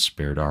Egyptians, but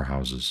spared our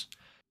houses.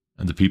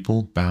 And the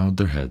people bowed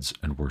their heads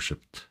and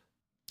worshipped.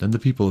 Then the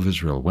people of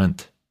Israel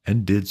went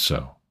and did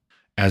so,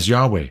 as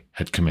Yahweh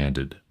had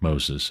commanded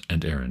Moses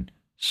and Aaron,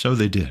 so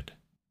they did.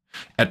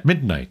 At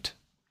midnight,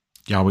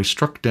 Yahweh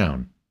struck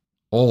down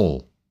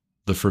all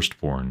the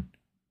firstborn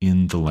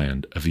in the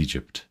land of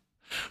Egypt,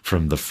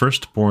 from the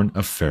firstborn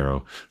of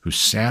Pharaoh, who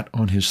sat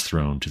on his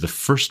throne, to the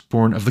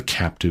firstborn of the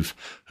captive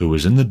who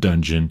was in the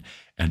dungeon,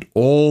 and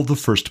all the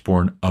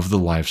firstborn of the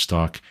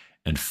livestock.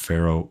 And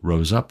Pharaoh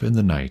rose up in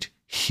the night,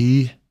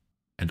 he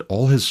and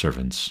all his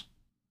servants,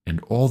 and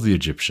all the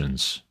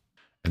Egyptians.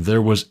 And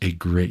there was a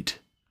great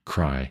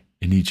cry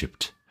in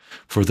Egypt,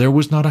 for there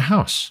was not a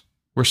house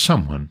where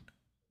someone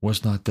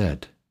was not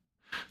dead.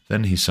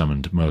 Then he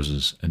summoned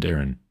Moses and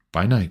Aaron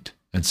by night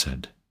and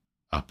said,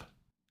 Up,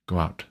 go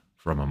out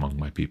from among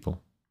my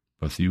people,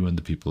 both you and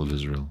the people of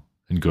Israel,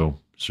 and go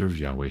serve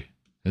Yahweh,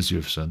 as you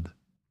have said.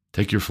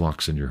 Take your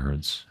flocks and your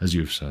herds, as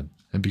you have said,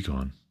 and be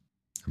gone,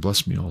 and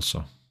bless me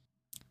also.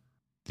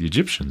 The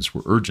Egyptians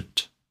were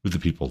urgent with the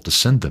people to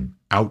send them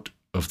out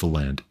of the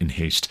land in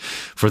haste,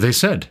 for they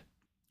said,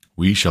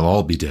 We shall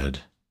all be dead.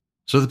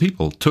 So the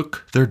people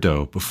took their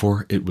dough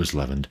before it was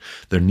leavened,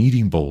 their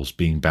kneading bowls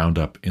being bound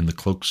up in the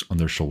cloaks on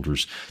their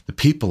shoulders. The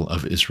people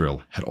of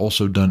Israel had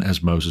also done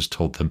as Moses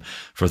told them,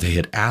 for they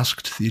had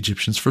asked the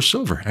Egyptians for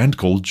silver and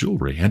gold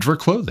jewelry and for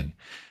clothing,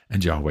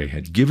 and Yahweh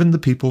had given the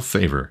people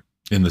favor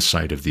in the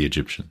sight of the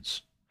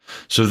Egyptians,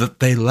 so that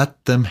they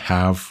let them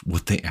have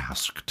what they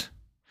asked.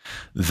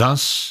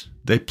 Thus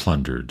they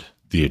plundered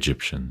the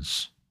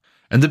Egyptians.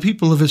 And the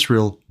people of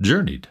Israel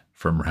journeyed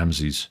from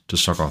Ramses to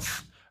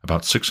Succoth,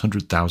 about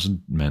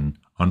 600,000 men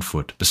on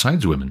foot,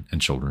 besides women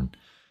and children.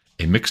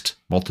 A mixed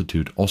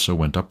multitude also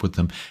went up with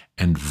them,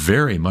 and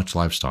very much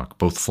livestock,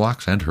 both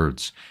flocks and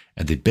herds.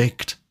 And they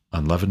baked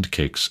unleavened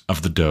cakes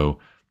of the dough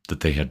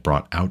that they had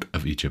brought out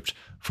of Egypt,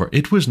 for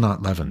it was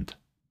not leavened,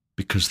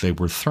 because they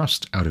were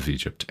thrust out of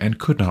Egypt and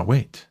could not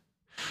wait.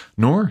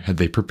 Nor had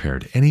they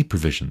prepared any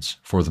provisions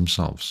for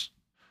themselves.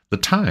 The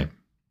time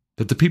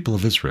that the people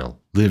of Israel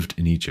lived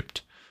in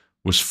Egypt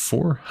was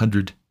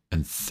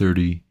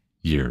 430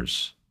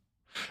 years.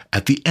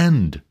 At the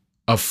end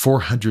of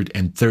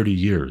 430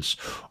 years,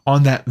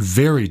 on that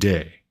very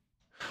day,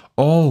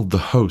 all the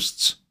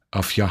hosts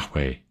of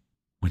Yahweh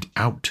went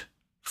out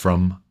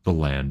from the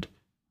land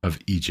of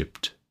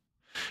Egypt.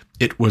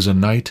 It was a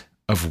night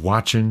of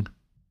watching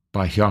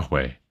by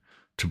Yahweh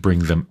to bring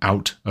them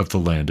out of the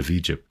land of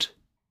Egypt.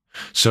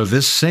 So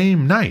this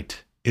same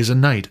night is a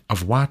night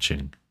of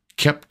watching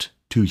kept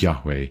to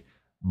Yahweh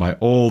by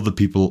all the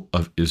people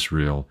of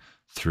Israel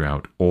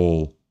throughout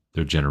all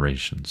their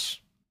generations.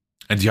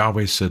 And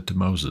Yahweh said to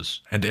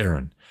Moses and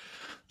Aaron,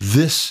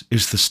 This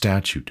is the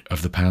statute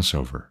of the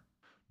Passover.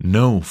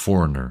 No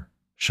foreigner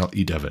shall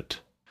eat of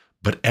it,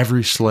 but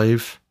every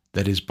slave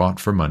that is bought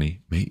for money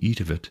may eat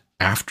of it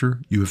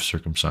after you have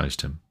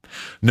circumcised him.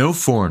 No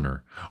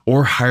foreigner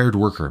or hired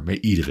worker may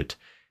eat of it.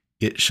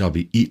 It shall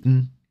be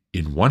eaten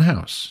in one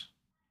house.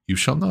 You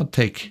shall not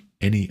take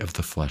any of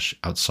the flesh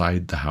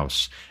outside the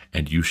house,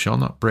 and you shall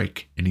not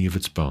break any of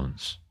its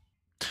bones.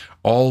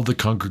 All the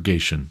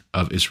congregation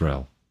of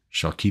Israel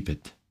shall keep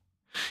it.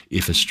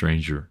 If a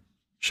stranger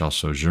shall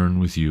sojourn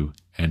with you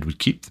and would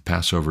keep the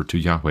Passover to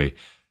Yahweh,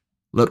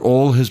 let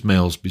all his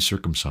males be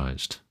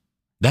circumcised.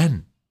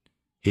 Then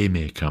he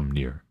may come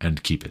near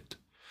and keep it.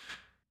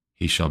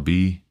 He shall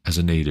be as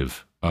a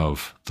native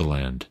of the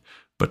land,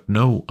 but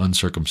no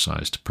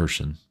uncircumcised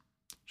person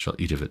shall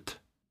eat of it.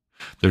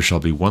 There shall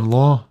be one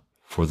law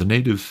for the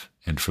native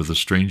and for the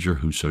stranger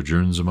who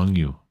sojourns among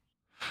you.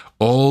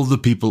 All the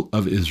people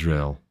of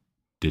Israel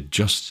did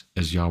just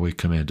as Yahweh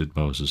commanded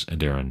Moses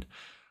and Aaron.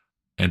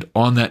 And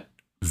on that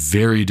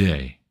very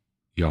day,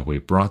 Yahweh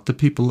brought the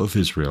people of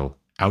Israel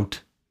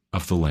out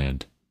of the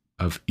land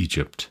of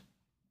Egypt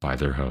by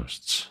their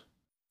hosts.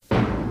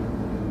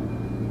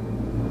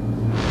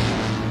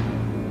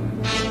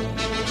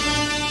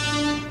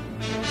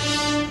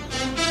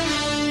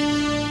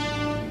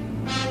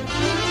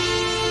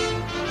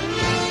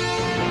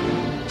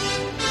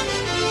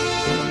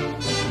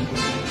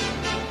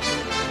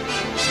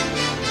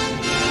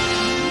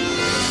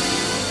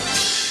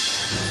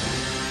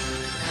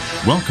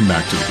 Welcome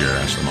back to the Garrett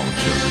Ashley Mullet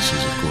Show. This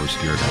is, of course,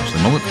 Garrett Ashley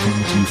Mullet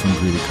coming to you from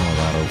Greeley,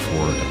 Colorado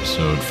for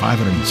episode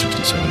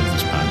 567 of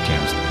this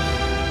podcast.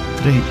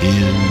 Today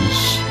is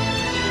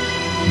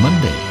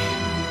Monday,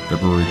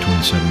 February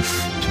 27th,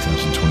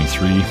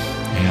 2023,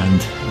 and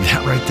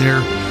that right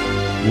there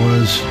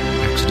was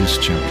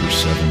Exodus chapter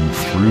 7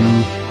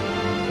 through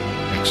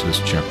Exodus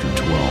chapter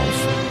 12.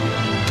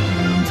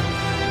 And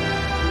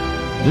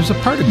there's a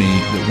part of me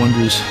that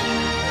wonders,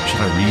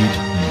 should I read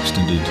an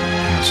extended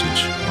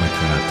passage like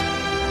that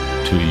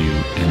to you?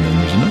 And then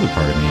there's another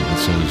part of me that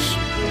says,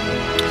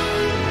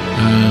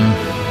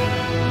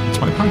 it's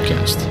my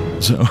podcast.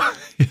 So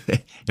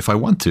if I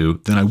want to,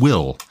 then I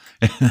will.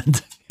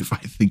 And if I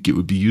think it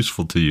would be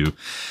useful to you,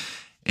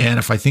 and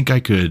if I think I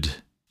could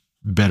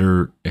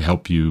better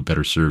help you,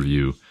 better serve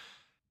you,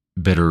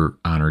 better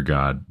honor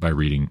God by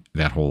reading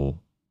that whole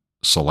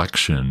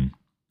selection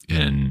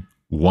in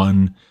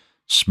one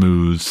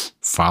smooth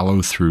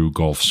follow-through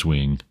golf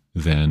swing,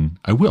 then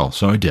I will.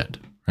 So I did,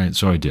 right?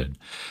 So I did.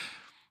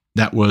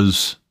 That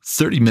was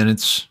 30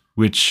 minutes,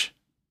 which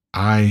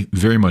I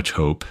very much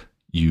hope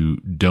you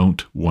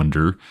don't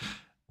wonder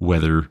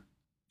whether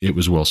it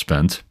was well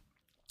spent,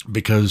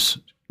 because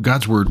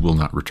God's word will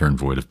not return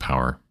void of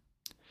power.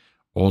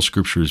 All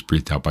scripture is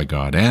breathed out by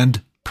God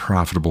and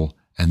profitable,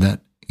 and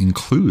that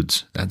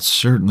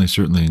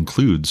certainly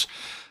includes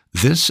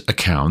this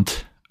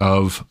account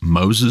of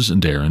Moses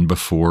and Aaron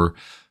before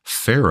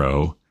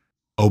Pharaoh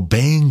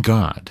obeying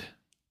God.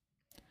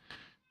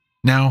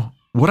 Now,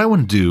 what I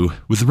want to do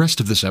with the rest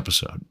of this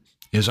episode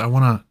is I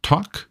want to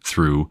talk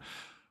through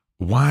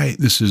why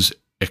this is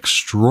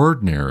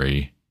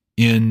extraordinary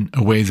in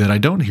a way that I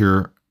don't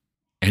hear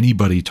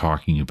anybody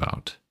talking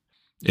about.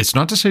 It's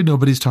not to say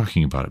nobody's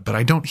talking about it, but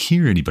I don't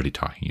hear anybody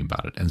talking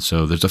about it. And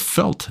so there's a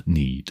felt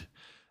need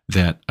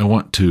that I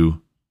want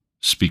to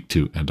speak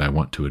to and I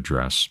want to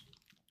address.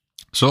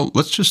 So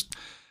let's just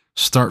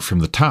start from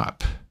the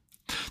top.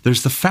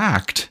 There's the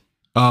fact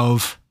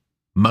of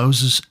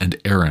Moses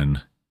and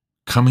Aaron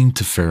coming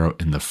to Pharaoh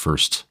in the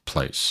first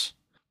place.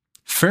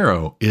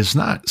 Pharaoh is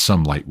not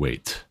some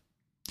lightweight.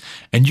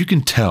 And you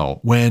can tell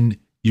when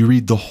you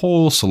read the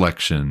whole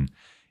selection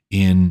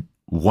in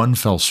one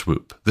fell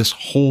swoop, this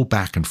whole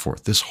back and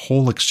forth, this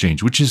whole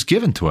exchange, which is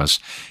given to us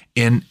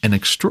in an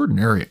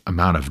extraordinary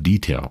amount of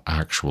detail,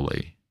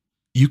 actually.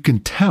 You can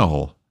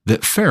tell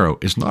that Pharaoh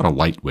is not a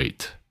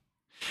lightweight.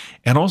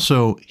 And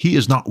also, he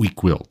is not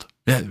weak-willed.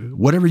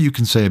 Whatever you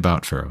can say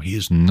about Pharaoh, he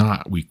is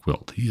not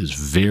weak-willed. He is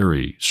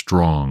very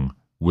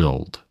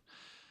strong-willed.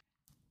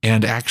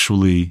 And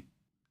actually,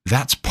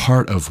 that's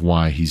part of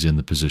why he's in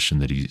the position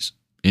that he's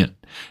in.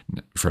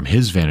 From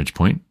his vantage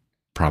point,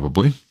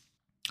 probably,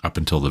 up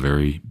until the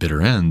very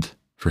bitter end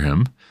for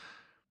him,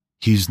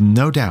 he's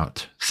no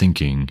doubt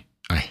thinking,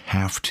 I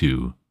have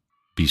to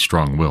be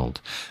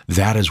strong-willed.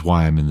 That is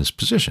why I'm in this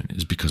position,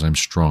 is because I'm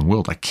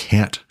strong-willed. I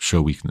can't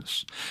show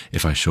weakness.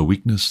 If I show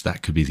weakness,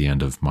 that could be the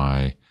end of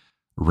my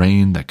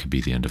reign. That could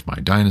be the end of my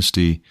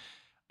dynasty.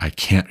 I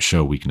can't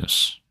show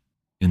weakness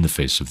in the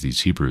face of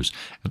these Hebrews.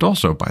 And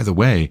also, by the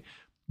way,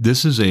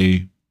 this is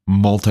a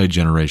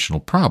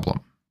multi-generational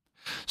problem.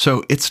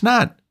 So it's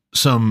not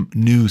some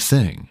new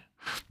thing.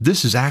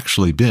 This has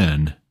actually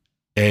been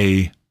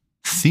a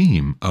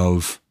theme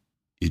of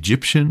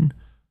Egyptian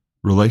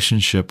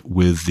relationship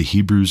with the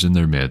Hebrews in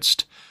their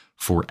midst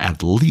for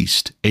at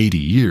least 80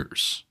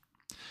 years.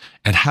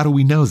 And how do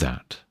we know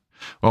that?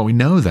 Well, we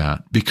know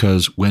that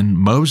because when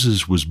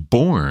Moses was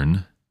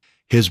born,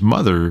 his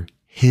mother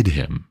hid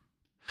him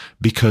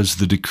because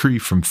the decree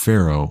from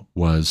Pharaoh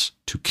was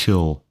to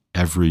kill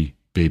every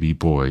baby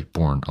boy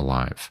born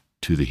alive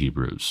to the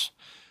Hebrews.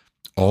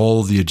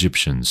 All the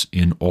Egyptians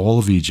in all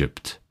of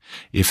Egypt,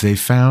 if they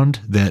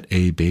found that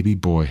a baby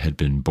boy had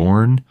been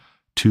born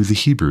to the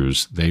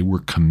Hebrews, they were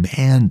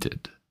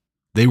commanded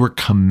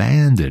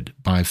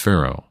by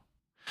Pharaoh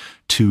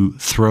to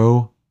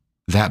throw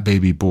that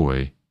baby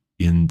boy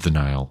in the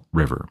Nile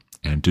River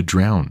and to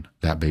drown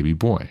that baby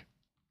boy.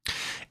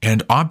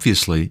 And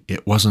obviously,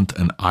 it wasn't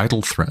an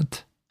idle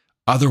threat.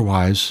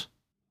 Otherwise,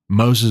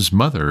 Moses'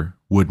 mother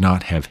would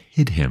not have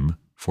hid him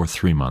for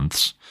 3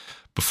 months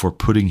before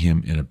putting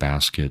him in a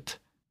basket,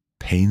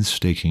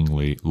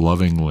 painstakingly,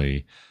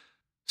 lovingly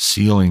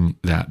sealing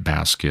that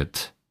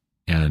basket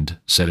and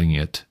setting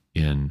it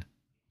in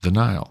the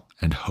Nile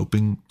and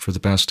hoping for the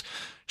best,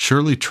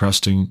 surely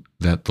trusting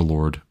that the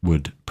Lord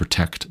would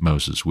protect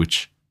Moses,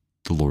 which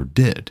the Lord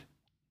did.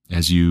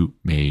 As you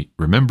may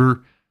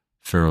remember,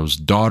 Pharaoh's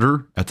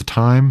daughter at the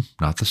time,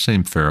 not the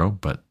same Pharaoh,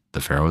 but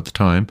the Pharaoh at the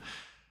time,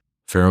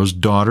 Pharaoh's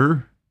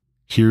daughter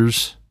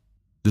hears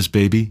this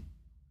baby,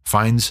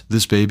 finds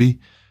this baby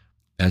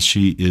as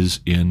she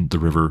is in the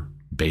river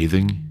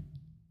bathing,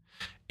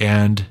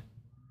 and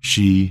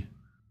she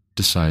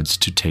decides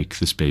to take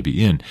this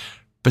baby in.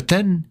 But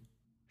then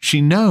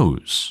she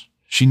knows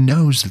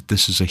that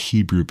this is a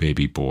Hebrew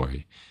baby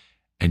boy,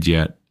 and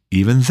yet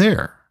even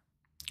there,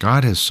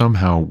 God has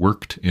somehow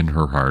worked in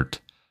her heart,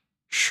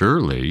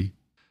 surely,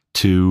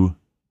 to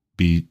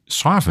be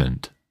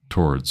softened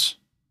towards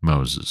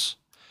Moses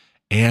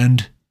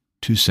and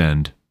to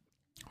send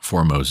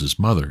for Moses'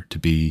 mother to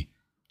be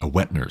a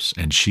wet nurse,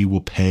 and she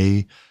will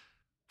pay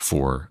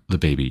for the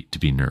baby to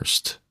be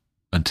nursed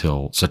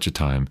until such a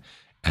time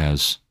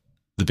as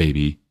the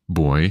baby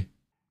boy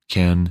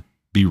can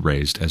be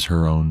raised as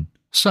her own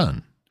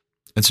son.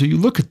 And so you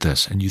look at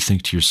this and you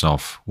think to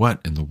yourself, what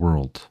in the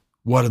world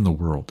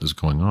is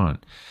going on?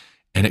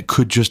 And it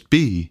could just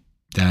be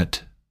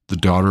that the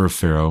daughter of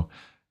Pharaoh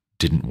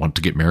didn't want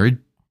to get married,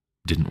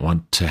 didn't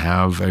want to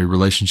have a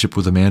relationship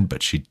with a man,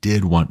 but she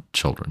did want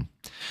children.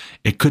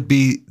 It could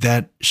be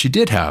that she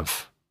did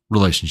have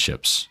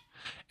relationships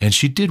and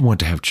she did want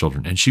to have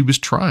children and she was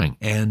trying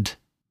and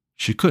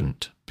she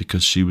couldn't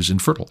because she was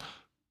infertile.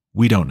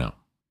 We don't know.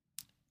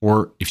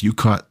 Or if you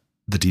caught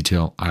the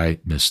detail, I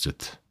missed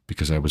it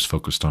because I was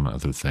focused on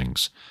other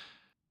things.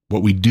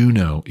 What we do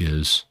know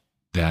is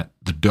that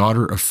the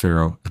daughter of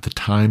Pharaoh at the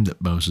time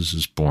that Moses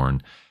is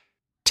born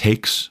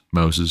takes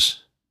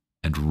Moses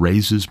and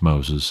raises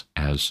Moses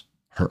as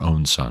her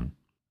own son.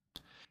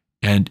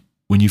 And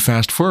when you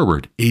fast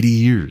forward 80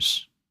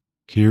 years,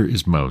 here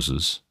is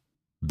Moses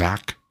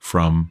back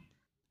from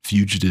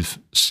fugitive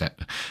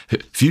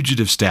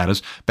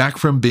status, back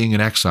from being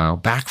in exile,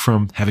 back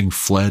from having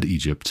fled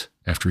Egypt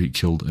after he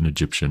killed an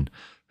Egyptian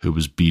who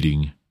was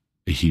beating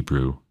a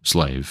Hebrew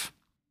slave.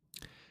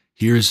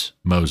 Here's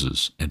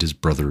Moses and his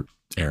brother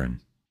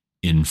Aaron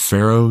in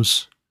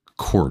Pharaoh's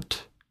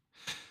court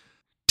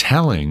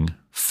telling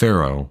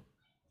Pharaoh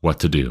what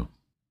to do.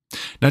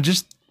 Now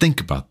just think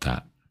about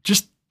that.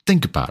 Just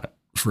think about it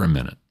for a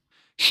minute.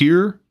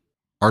 Here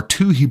are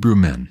 2 Hebrew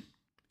men,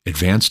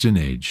 advanced in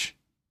age,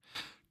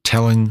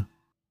 telling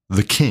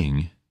the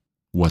king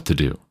what to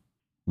do.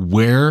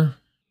 Where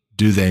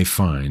do they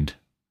find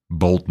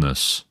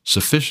boldness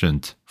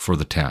sufficient for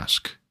the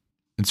task?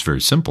 It's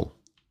very simple.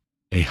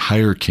 A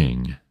higher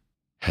king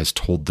has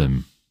told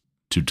them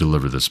to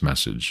deliver this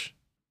message.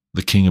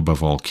 The king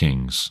above all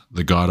kings,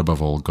 the God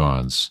above all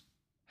gods,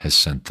 has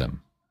sent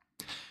them.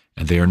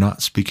 And they are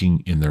not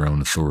speaking in their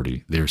own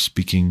authority. They are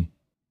speaking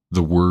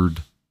the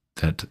word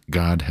that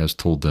God has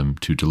told them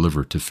to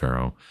deliver to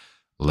Pharaoh.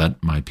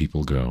 Let my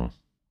people go.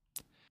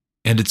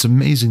 And it's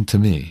amazing to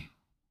me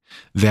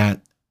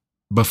that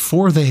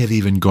before they have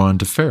even gone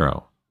to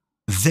Pharaoh,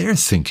 they're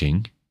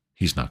thinking,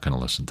 he's not going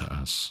to listen to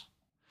us.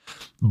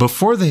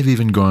 Before they've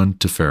even gone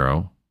to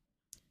Pharaoh,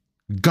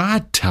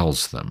 God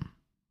tells them,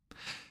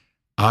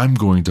 I'm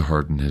going to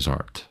harden his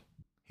heart.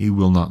 He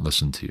will not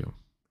listen to you,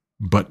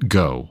 but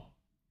go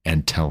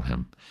and tell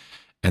him.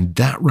 And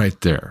that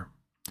right there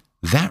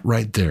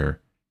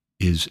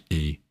is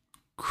a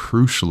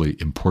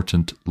crucially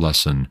important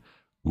lesson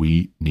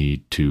we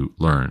need to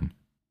learn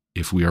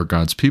if we are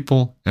God's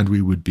people and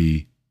we would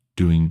be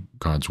doing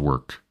God's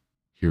work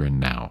here and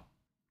now.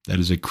 That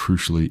is a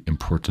crucially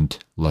important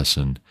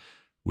lesson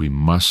we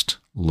must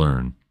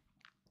learn.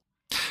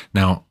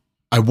 Now,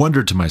 I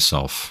wonder to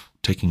myself,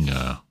 taking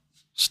a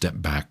step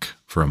back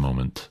for a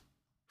moment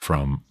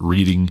from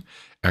reading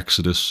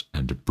Exodus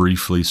and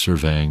briefly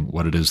surveying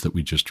what it is that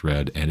we just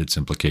read and its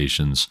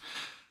implications,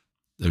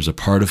 there's a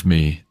part of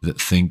me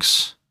that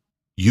thinks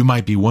you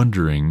might be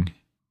wondering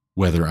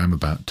whether I'm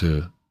about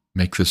to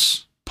make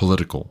this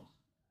political.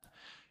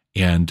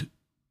 And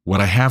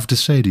what I have to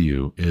say to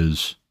you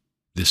is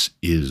this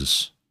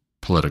is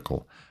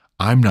political.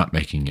 I'm not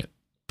making it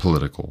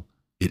political.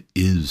 It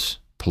is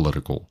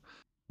political.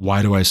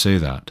 Why do I say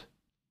that?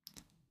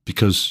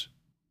 Because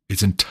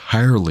it's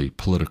entirely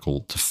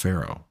political to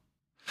Pharaoh.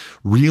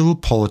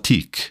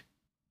 Realpolitik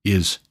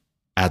is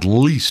at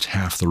least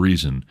half the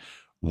reason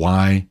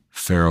why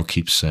Pharaoh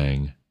keeps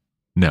saying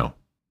no.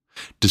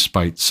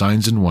 Despite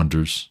signs and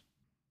wonders,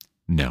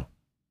 no.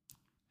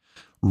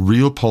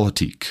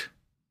 Realpolitik,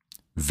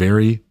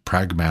 very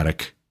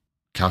pragmatic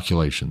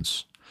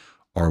calculations,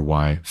 are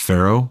why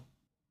Pharaoh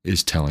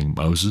is telling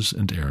Moses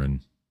and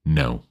Aaron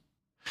no.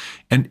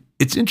 And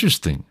it's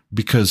interesting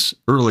because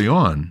early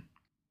on,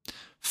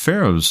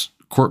 Pharaoh's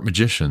court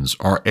magicians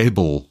are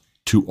able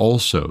to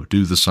also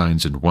do the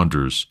signs and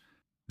wonders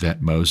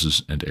that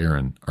Moses and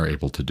Aaron are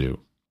able to do.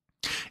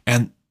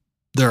 And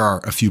there are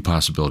a few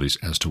possibilities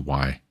as to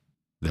why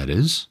that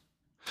is.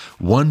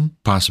 One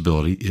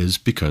possibility is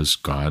because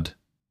God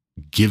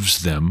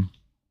gives them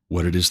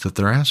what it is that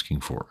they're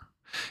asking for.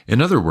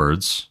 In other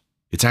words,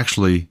 it's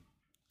actually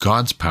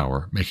God's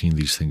power making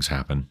these things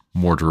happen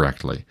more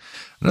directly.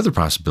 Another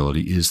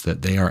possibility is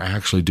that they are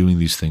actually doing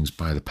these things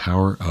by the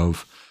power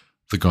of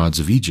the gods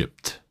of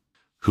Egypt,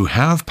 who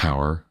have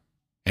power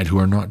and who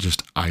are not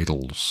just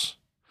idols.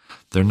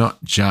 They're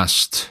not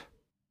just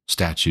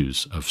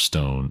statues of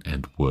stone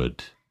and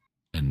wood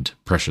and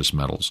precious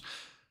metals.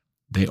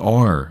 They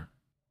are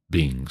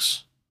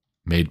beings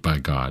made by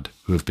God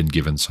who have been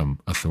given some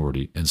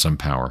authority and some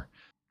power.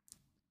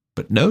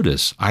 But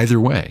notice, either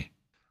way,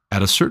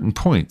 at a certain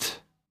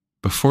point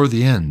before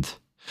the end,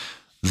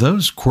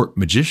 those court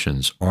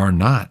magicians are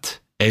not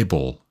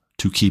able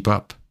to keep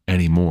up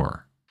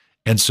anymore.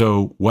 And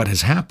so what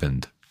has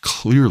happened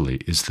clearly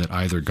is that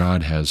either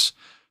God has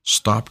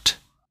stopped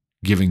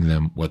giving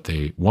them what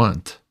they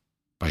want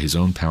by his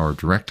own power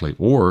directly,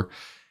 or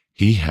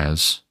he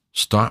has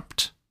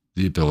stopped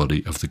the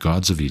ability of the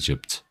gods of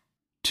Egypt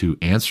to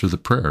answer the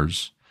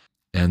prayers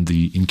and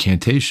the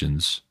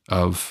incantations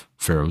of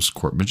Pharaoh's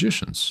court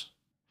magicians.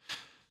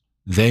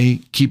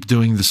 They keep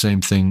doing the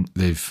same thing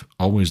they've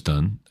always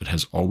done. It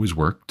has always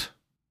worked,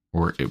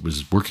 or it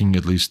was working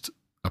at least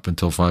up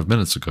until 5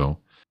 minutes ago,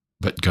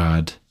 but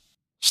God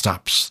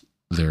stops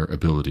their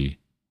ability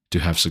to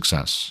have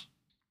success.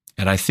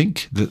 And I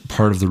think that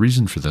part of the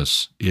reason for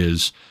this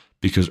is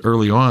because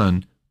early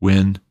on,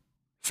 when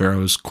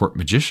Pharaoh's court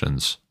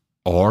magicians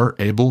are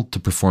able to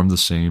perform the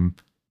same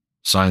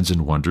signs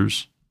and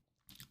wonders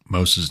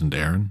Moses and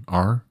Aaron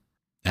are,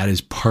 that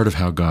is part of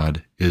how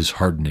God is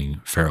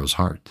hardening Pharaoh's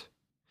heart.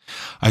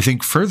 I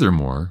think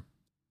furthermore,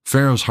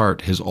 Pharaoh's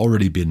heart has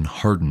already been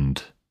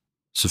hardened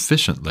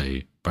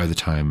sufficiently by the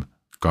time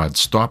God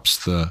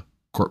stops the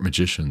court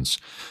magicians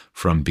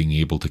from being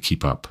able to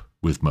keep up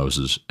with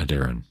Moses and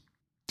Aaron.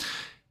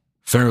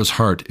 Pharaoh's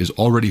heart is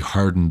already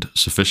hardened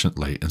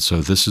sufficiently, and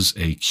so this is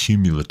a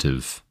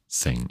cumulative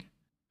thing.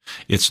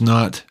 It's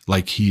not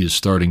like he is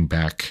starting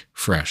back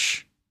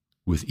fresh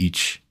with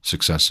each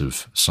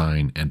successive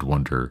sign and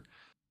wonder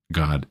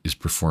God is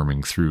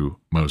performing through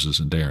Moses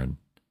and Aaron.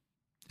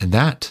 And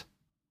that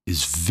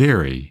is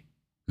very,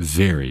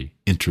 very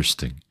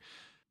interesting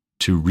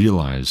to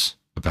realize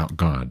about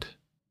God.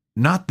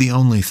 Not the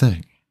only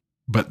thing,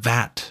 but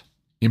that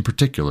in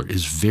particular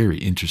is very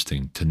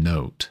interesting to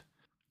note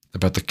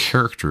about the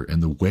character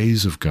and the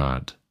ways of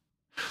God,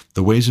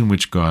 the ways in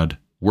which God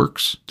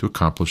works to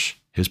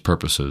accomplish his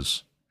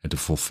purposes and to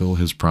fulfill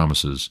his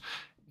promises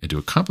and to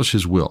accomplish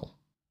his will.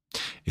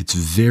 It's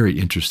very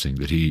interesting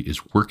that he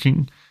is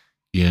working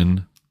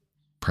in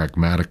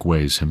pragmatic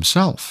ways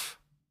himself,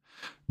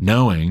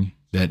 knowing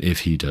that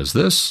if he does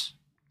this,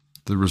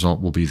 the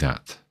result will be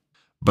that,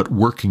 but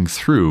working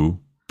through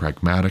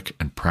pragmatic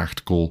and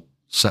practical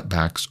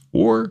setbacks,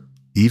 or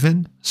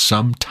even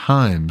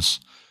sometimes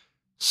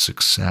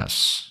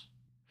success.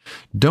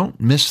 Don't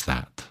miss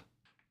that.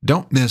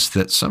 Don't miss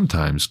that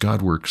sometimes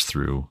God works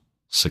through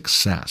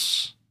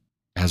success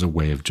as a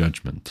way of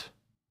judgment.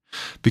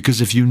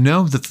 Because if you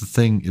know that the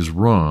thing is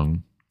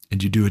wrong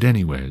and you do it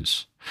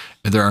anyways,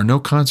 and there are no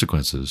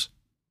consequences,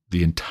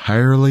 the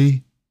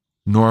entirely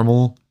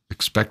normal,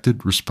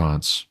 expected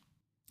response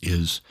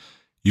is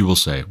you will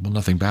say, well,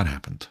 nothing bad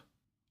happened.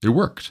 It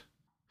worked.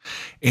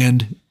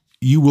 And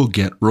you will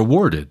get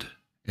rewarded.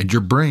 And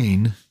your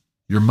brain,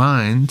 your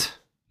mind,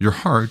 your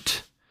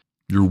heart,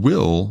 your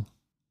will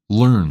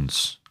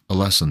learns a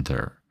lesson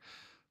there.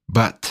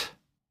 But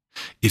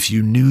if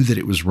you knew that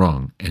it was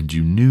wrong and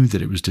you knew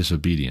that it was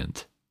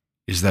disobedient,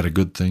 is that a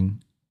good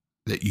thing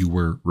that you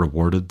were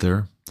rewarded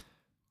there?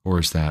 Or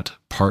is that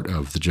part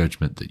of the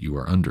judgment that you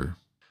are under?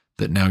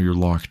 That now you're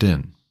locked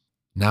in.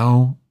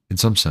 Now, in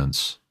some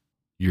sense,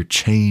 you're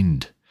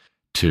chained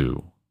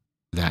to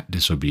that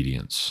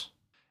disobedience.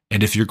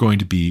 And if you're going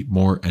to be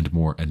more and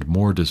more and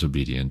more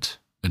disobedient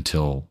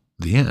until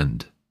the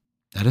end,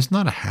 that is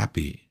not a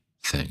happy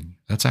thing.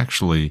 That's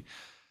actually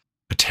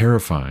a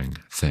terrifying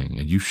thing,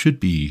 and you should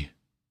be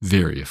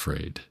very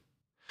afraid.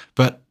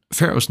 But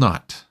Pharaoh's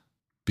not,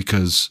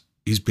 because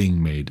he's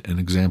being made an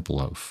example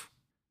of.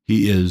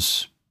 He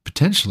is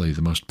potentially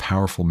the most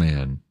powerful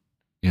man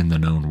in the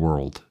known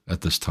world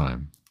at this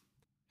time,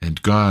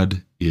 and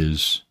God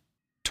is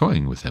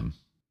toying with him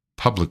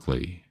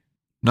publicly,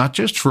 not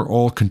just for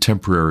all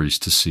contemporaries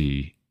to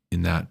see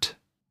in that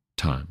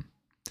time,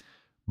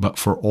 but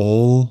for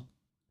all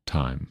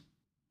time.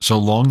 So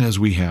long as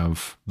we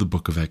have the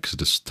book of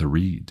Exodus to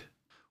read,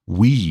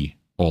 we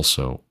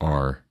also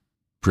are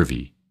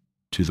privy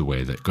to the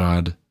way that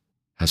God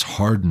has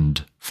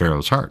hardened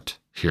Pharaoh's heart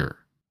here.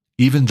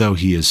 Even though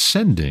he is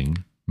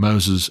sending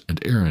Moses and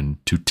Aaron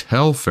to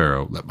tell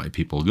Pharaoh, let my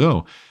people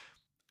go,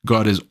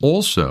 God is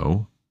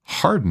also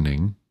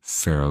hardening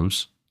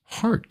Pharaoh's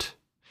heart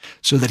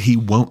so that he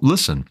won't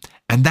listen.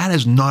 And that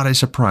is not a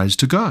surprise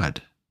to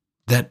God,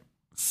 that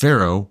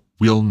Pharaoh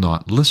will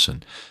not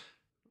listen.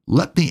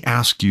 Let me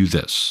ask you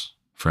this,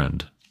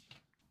 friend.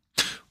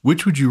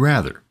 Which would you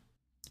rather?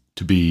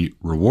 To be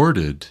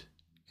rewarded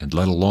and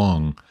led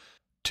along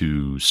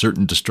to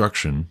certain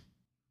destruction,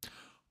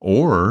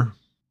 or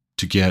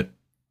to get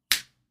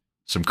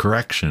some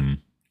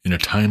correction in a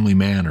timely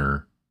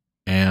manner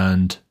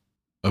and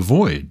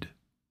avoid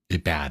a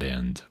bad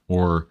end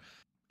or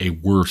a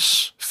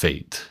worse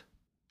fate,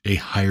 a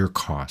higher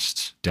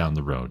cost down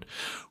the road?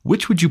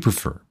 Which would you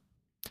prefer?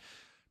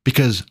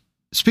 Because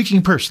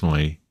speaking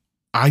personally,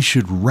 I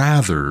should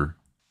rather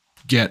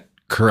get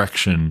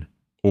correction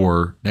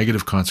or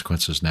negative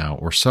consequences now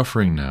or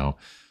suffering now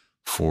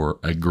for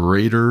a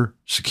greater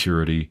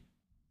security,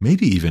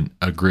 maybe even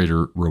a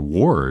greater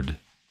reward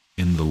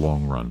in the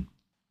long run.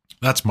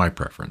 That's my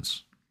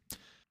preference.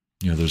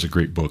 There's a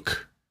great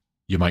book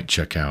you might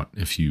check out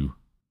if you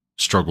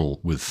struggle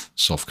with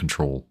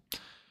self-control,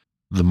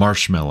 The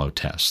Marshmallow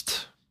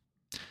Test.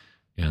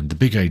 And the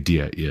big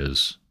idea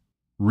is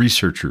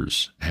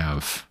researchers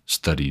have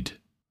studied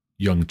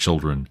young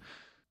children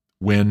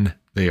when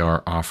they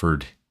are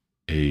offered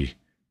a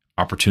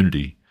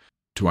opportunity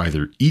to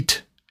either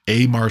eat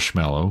a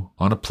marshmallow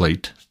on a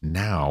plate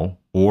now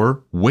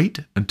or wait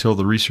until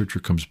the researcher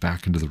comes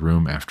back into the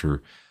room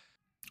after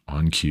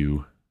on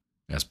cue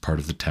as part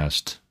of the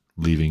test,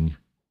 leaving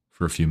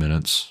for a few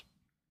minutes.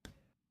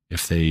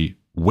 If they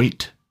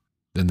wait,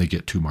 then they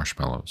get 2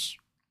 marshmallows.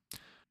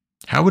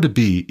 How would it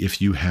be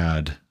if you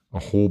had a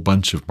whole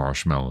bunch of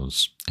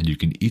marshmallows and you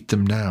can eat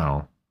them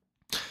now,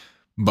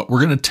 but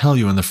we're going to tell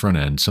you on the front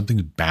end something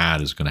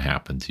bad is going to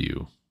happen to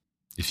you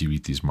if you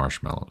eat these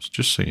marshmallows,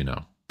 just so you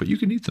know. But you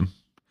can eat them.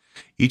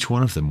 Each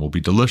one of them will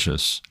be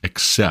delicious,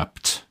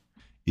 except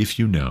if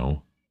you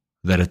know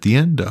that at the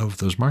end of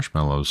those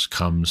marshmallows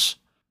comes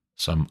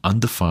some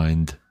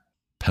undefined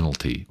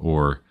penalty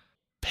or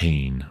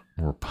pain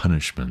or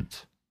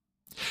punishment.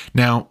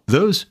 Now,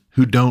 those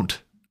who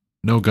don't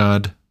know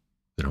God,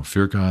 they don't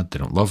fear God, they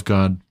don't love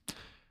God,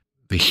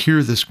 they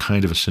hear this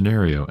kind of a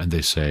scenario and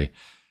they say,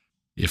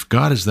 if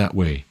God is that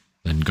way,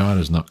 then God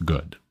is not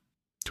good.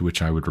 To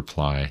which I would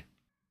reply,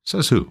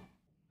 says who?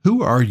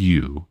 Who are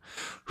you?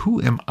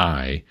 Who am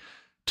I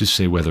to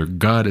say whether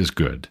God is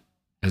good?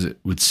 As it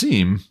would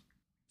seem,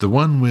 the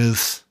one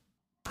with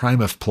prime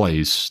of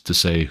place to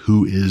say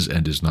who is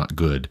and is not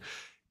good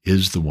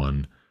is the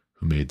one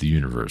who made the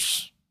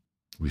universe.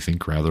 We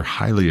think rather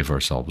highly of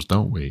ourselves,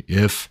 don't we,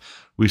 if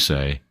we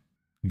say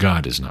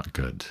God is not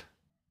good.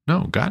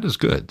 No, God is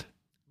good.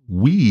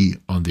 We,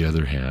 on the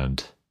other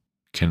hand,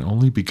 can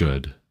only be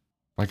good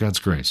by God's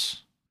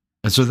grace.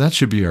 And so that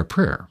should be our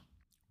prayer.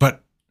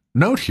 But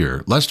note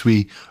here, lest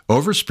we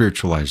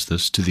over-spiritualize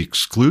this to the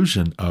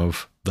exclusion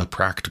of the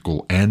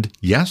practical and,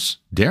 yes,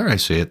 dare I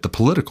say it, the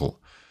political.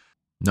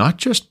 Not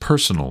just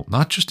personal,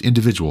 not just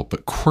individual,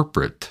 but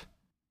corporate.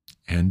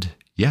 And,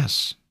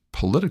 yes,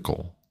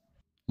 political.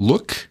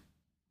 Look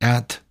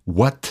at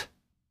what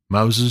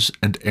Moses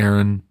and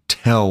Aaron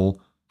tell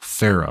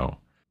Pharaoh.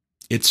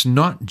 It's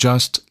not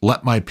just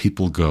let my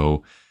people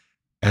go,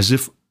 as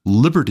if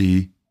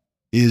liberty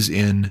is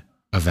in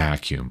a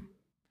vacuum.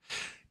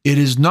 It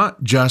is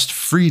not just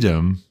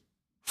freedom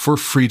for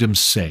freedom's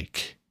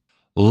sake.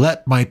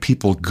 Let my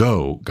people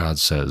go, God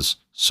says,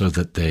 so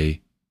that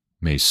they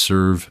may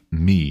serve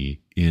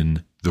me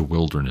in the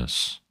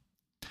wilderness.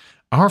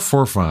 Our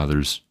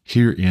forefathers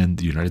here in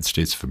the United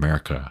States of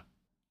America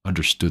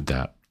understood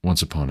that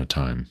once upon a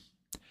time,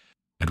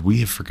 and we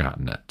have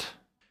forgotten it.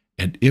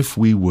 And if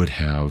we would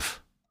have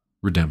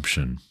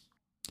redemption,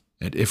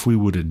 and if we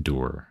would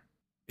endure,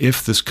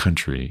 if this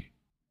country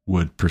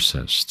would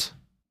persist,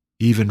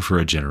 even for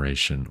a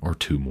generation or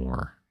 2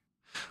 more,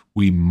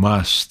 we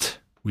must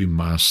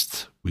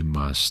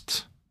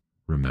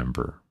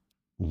remember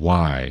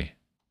why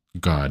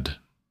God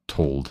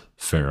told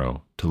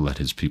Pharaoh to let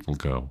his people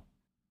go.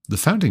 The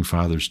Founding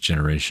Fathers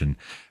generation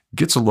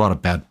gets a lot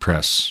of bad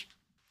press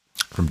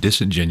from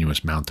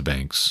disingenuous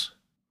mountebanks,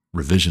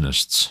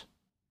 revisionists,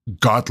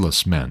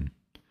 godless men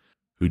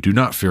who do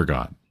not fear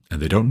God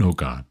and they don't know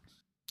God.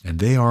 And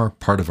they are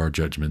part of our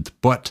judgment,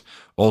 but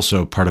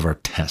also part of our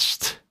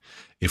test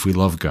if we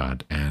love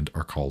God and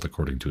are called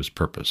according to his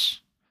purpose.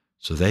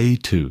 So they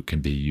too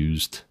can be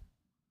used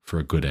for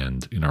a good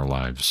end in our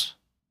lives.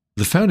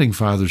 The Founding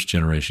Fathers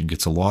generation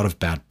gets a lot of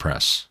bad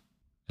press,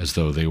 as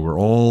though they were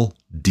all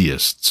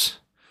deists,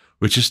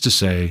 which is to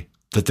say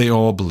that they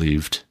all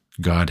believed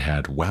God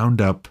had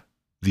wound up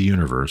the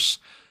universe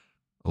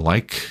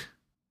like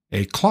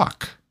a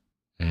clock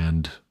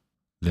and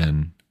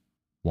then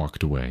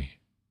walked away,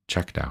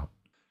 checked out,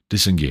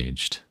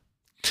 disengaged.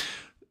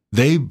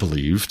 They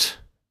believed,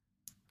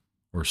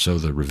 or so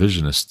the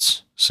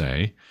revisionists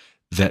say,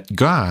 that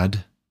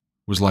God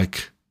was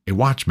like a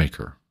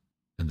watchmaker,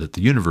 and that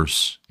the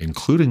universe,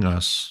 including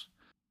us,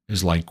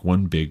 is like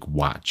one big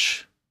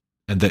watch,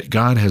 and that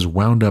God has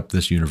wound up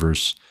this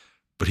universe,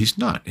 but he's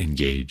not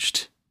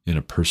engaged in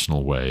a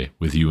personal way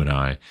with you and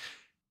I.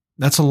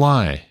 That's a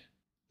lie.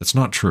 That's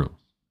not true.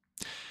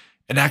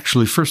 And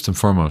actually, first and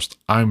foremost,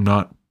 I'm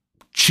not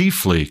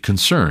chiefly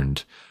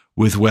concerned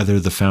with whether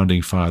the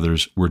founding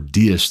fathers were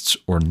deists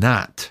or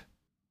not.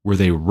 Were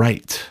they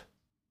right?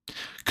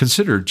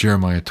 Consider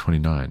Jeremiah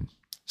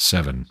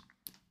 29:7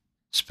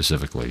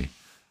 specifically.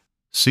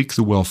 Seek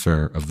the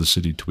welfare of the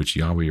city to which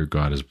Yahweh your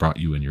God has brought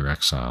you in your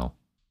exile,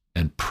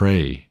 and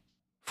pray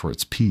for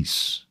its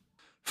peace.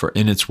 For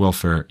in its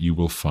welfare you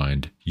will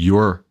find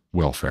your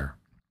welfare.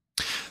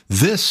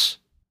 This,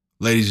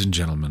 ladies and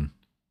gentlemen,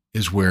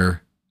 is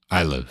where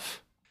I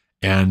live.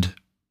 And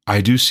I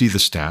do see the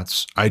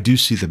stats. I do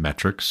see the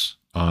metrics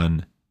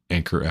on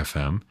Anchor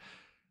FM.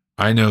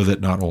 I know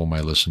that not all my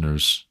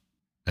listeners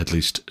at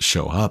least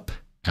show up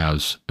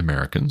as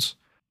Americans.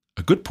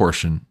 A good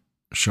portion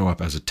show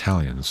up as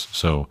Italians.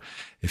 So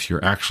if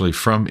you're actually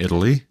from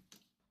Italy,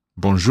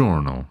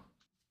 buongiorno,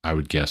 I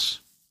would guess.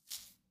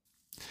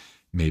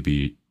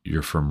 Maybe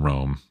you're from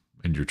Rome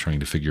and you're trying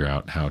to figure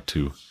out how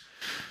to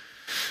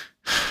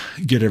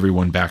get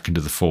everyone back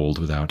into the fold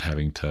without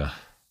having to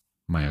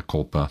mea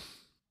culpa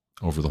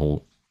over the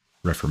whole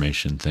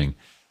Reformation thing.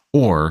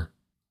 Or,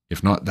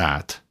 if not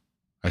that,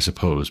 I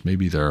suppose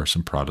maybe there are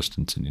some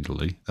Protestants in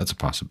Italy. That's a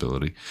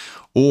possibility.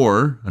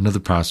 Or another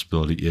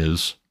possibility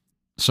is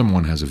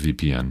someone has a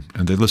VPN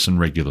and they listen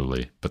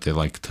regularly, but they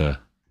like to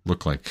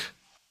look like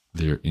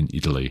they're in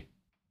Italy.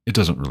 It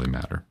doesn't really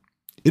matter.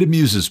 It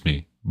amuses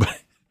me,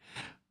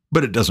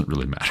 but it doesn't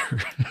really matter.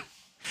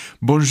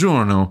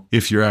 Buongiorno,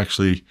 if you're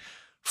actually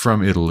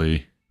from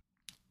Italy,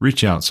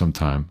 reach out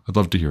sometime. I'd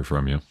love to hear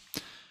from you.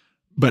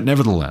 But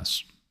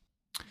nevertheless,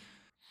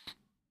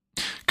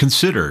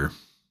 consider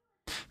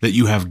that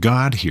you have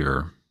God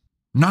here,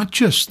 not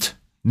just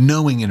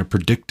knowing in a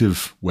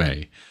predictive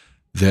way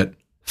that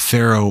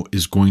Pharaoh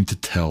is going to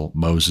tell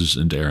Moses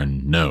and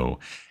Aaron no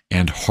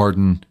and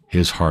harden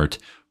his heart,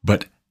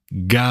 but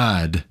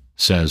God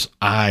says,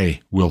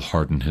 I will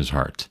harden his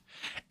heart.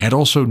 And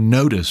also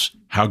notice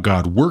how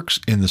God works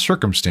in the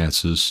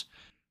circumstances,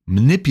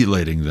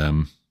 manipulating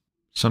them,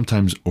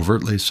 sometimes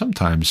overtly,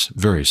 sometimes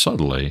very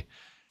subtly,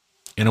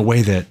 in a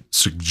way that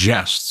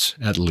suggests,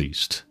 at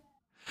least,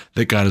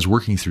 that God is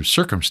working through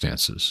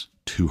circumstances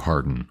to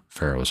harden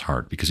Pharaoh's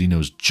heart, because he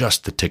knows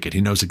just the ticket.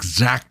 He knows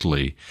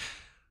exactly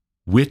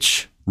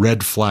which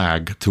red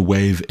flag to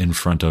wave in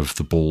front of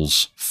the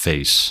bull's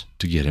face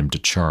to get him to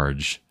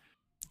charge,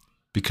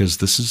 because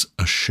this is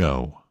a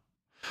show.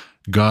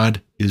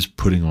 God is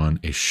putting on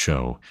a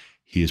show.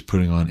 He is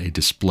putting on a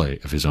display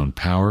of his own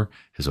power,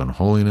 his own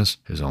holiness,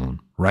 his own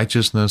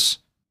righteousness.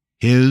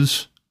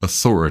 His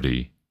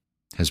authority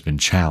has been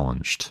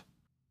challenged,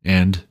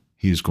 and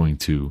he is going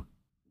to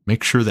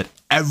make sure that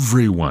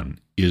everyone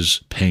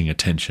is paying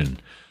attention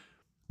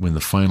when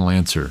the final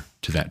answer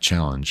to that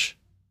challenge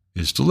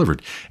is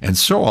delivered. And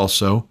so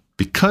also,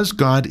 because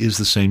God is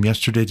the same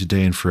yesterday,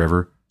 today, and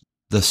forever,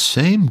 the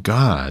same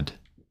God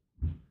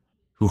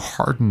who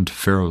hardened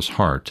Pharaoh's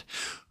heart,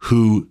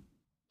 who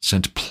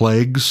sent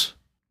plagues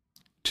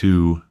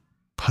to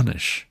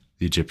punish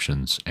the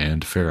Egyptians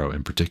and Pharaoh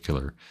in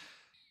particular,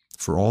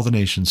 for all the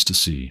nations to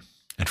see,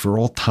 and for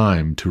all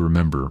time to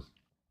remember,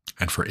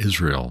 and for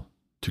Israel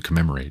to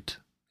commemorate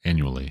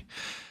annually.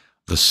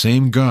 The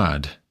same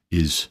God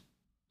is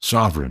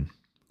sovereign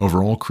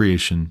over all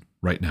creation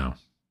right now,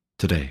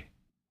 today,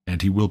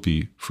 and he will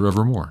be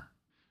forevermore.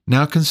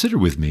 Now consider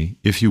with me,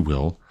 if you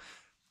will,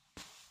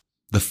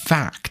 the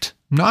fact,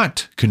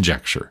 not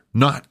conjecture,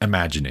 not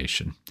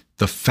imagination,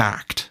 the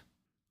fact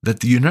that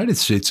the United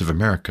States of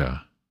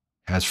America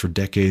has for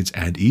decades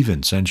and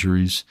even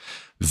centuries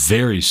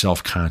very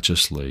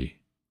self-consciously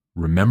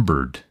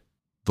remembered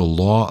the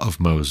law of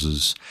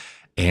Moses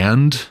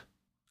and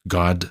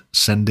God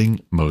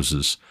sending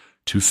Moses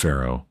to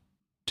Pharaoh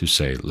to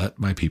say, let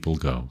my people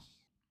go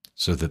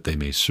so that they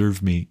may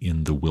serve me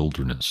in the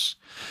wilderness.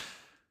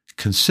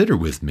 Consider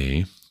with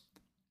me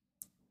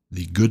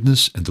the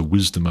goodness and the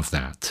wisdom of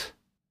that.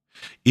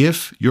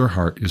 If your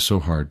heart is so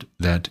hard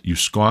that you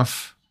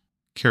scoff,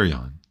 carry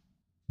on.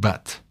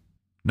 But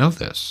know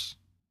this,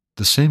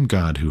 the same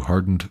God who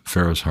hardened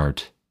Pharaoh's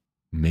heart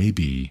may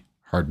be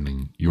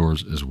hardening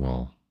yours as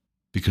well,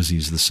 because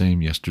he's the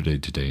same yesterday,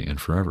 today, and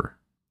forever.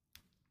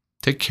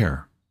 Take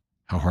care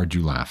how hard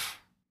you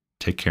laugh.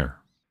 Take care.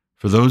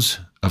 For those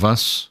of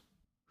us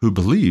who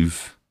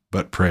believe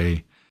but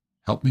pray,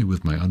 help me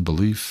with my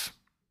unbelief,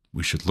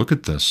 we should look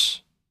at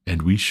this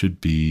and we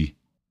should be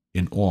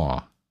in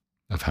awe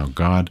of how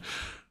God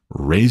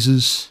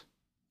raises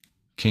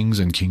kings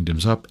and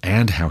kingdoms up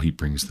and how he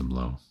brings them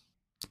low.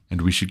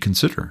 And we should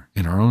consider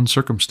in our own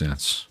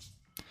circumstance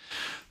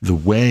the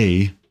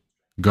way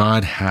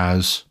God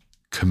has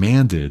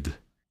commanded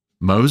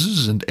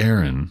Moses and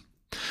Aaron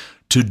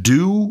to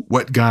do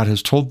what God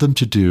has told them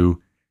to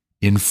do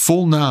in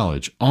full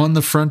knowledge on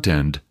the front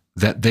end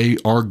that they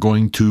are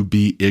going to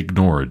be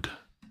ignored.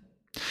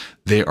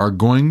 They are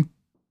going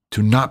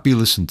to not be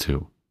listened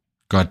to.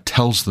 God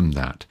tells them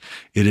that.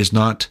 It is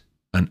not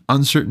an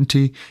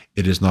uncertainty.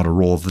 It is not a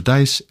roll of the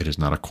dice. It is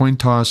not a coin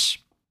toss.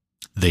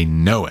 They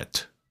know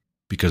it.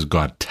 because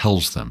God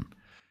tells them,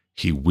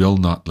 he will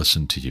not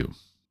listen to you,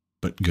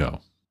 but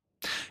go.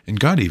 And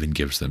God even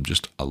gives them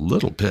just a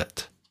little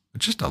bit,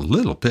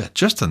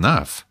 just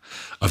enough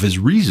of his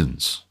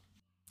reasons.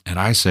 And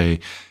I say,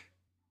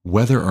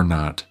 whether or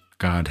not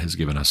God has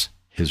given us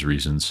his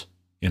reasons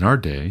in our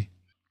day,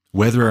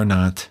 whether or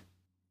not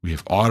we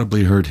have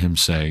audibly heard him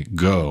say,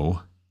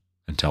 go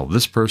and tell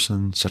this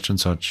person such and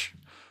such,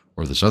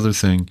 or this other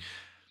thing,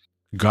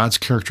 God's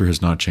character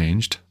has not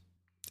changed.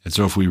 And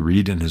so if we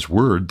read in his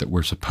word that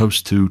we're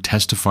supposed to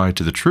testify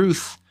to the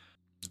truth,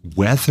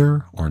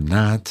 whether or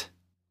not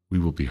we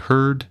will be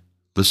heard,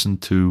 listened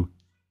to,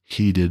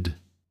 heeded,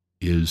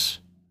 is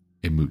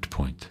a moot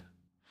point.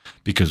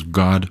 Because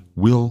God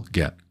will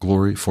get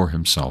glory for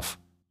himself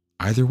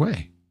either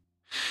way.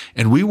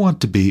 And we want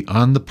to be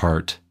on the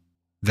part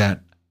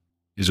that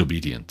is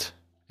obedient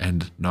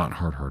and not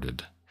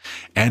hard-hearted.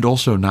 And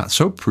also not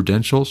so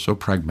prudential, so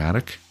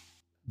pragmatic,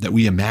 that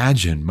we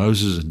imagine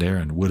Moses and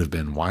Aaron would have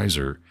been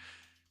wiser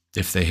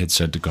if they had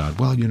said to God,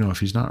 well, if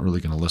he's not really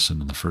going to listen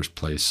in the first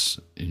place,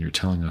 and you're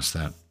telling us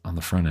that on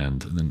the front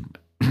end, and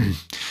then,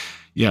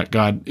 yeah,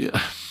 God,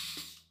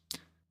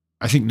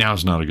 I think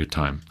now's not a good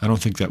time. I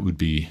don't think that would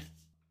be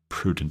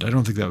prudent. I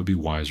don't think that would be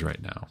wise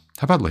right now.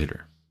 How about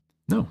later?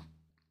 No.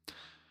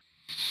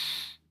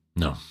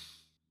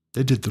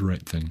 They did the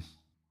right thing.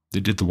 They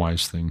did the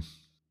wise thing.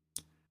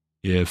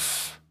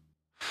 If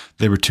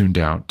they were tuned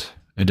out,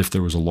 and if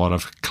there was a lot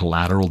of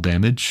collateral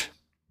damage,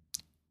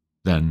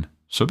 then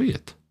so be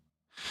it.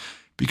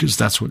 Because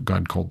that's what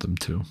God called them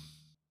to.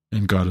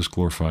 And God is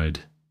glorified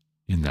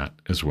in that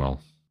as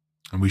well.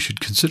 And we should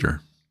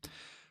consider.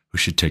 We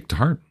should take to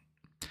heart.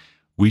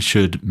 We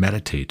should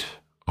meditate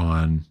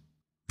on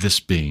this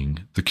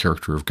being the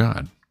character of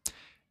God,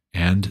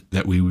 and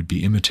that we would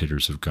be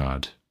imitators of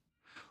God.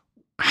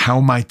 How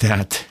might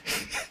that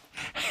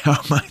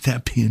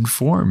be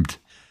informed?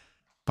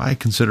 By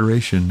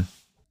consideration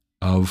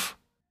of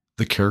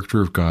the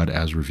character of God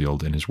as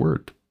revealed in his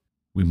word.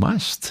 We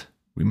must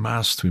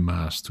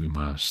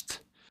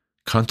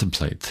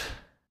contemplate,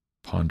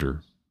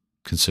 ponder,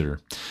 consider.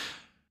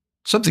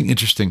 Something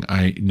interesting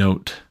I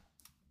note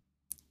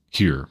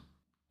here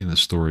in the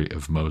story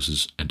of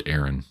Moses and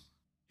Aaron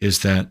is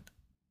that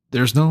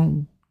there's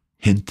no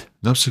hint,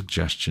 no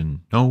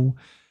suggestion, no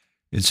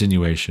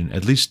insinuation,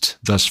 at least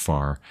thus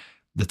far,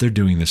 that they're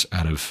doing this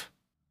out of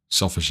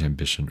selfish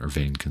ambition or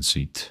vain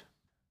conceit.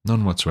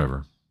 None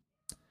whatsoever.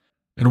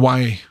 And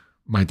why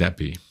might that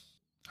be?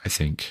 I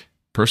think,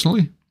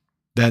 personally,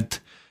 that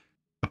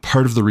a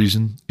part of the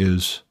reason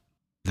is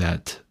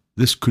that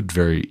this could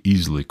very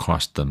easily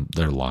cost them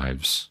their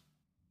lives.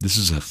 This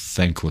is a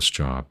thankless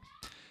job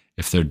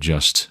if they're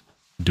just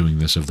doing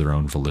this of their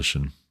own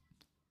volition.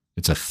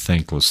 It's a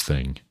thankless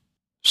thing.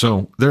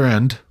 So their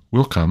end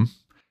will come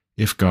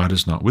if God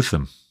is not with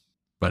them.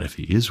 But if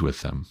he is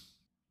with them,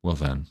 well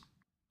then,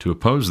 to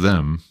oppose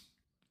them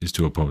is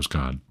to oppose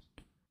God.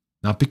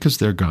 Not because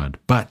they're God,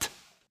 but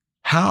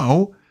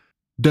how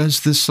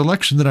does this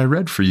selection that I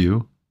read for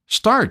you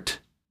start?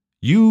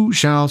 You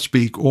shall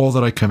speak all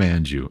that I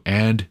command you,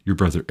 and your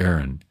brother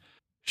Aaron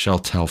shall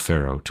tell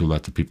Pharaoh to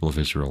let the people of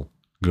Israel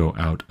go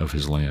out of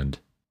his land.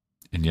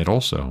 And yet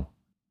also,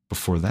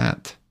 before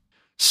that,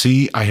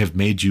 see, I have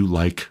made you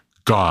like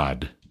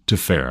God to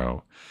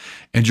Pharaoh,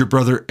 and your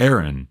brother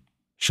Aaron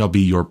shall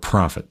be your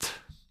prophet.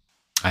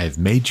 I have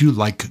made you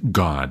like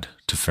God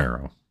to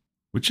Pharaoh,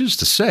 which is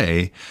to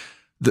say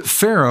that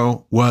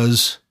Pharaoh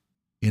was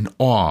in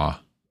awe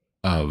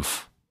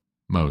of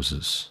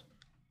Moses,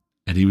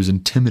 and he was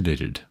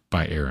intimidated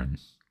by Aaron.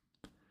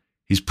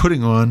 He's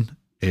putting on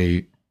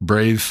a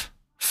brave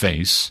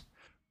face,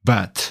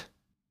 but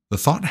the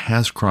thought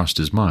has crossed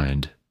his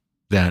mind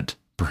that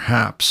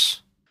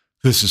perhaps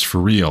this is for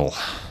real.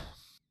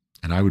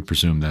 And I would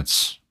presume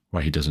that's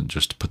why he doesn't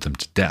just put them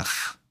to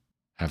death,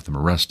 have them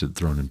arrested,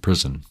 thrown in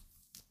prison.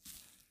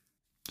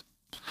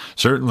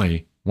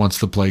 Certainly, once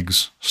the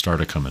plagues start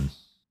a-coming,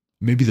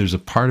 maybe there's a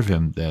part of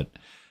him that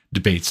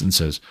debates and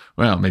says,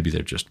 well, maybe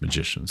they're just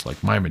magicians,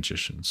 like my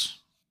magicians.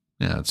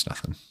 Yeah, it's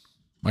nothing.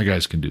 My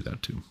guys can do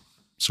that too.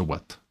 So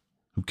what?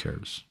 Who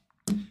cares?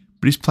 But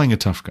he's playing a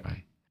tough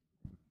guy.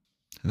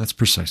 And that's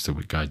precisely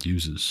what God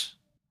uses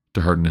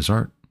to harden his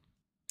heart.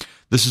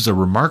 This is a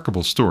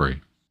remarkable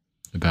story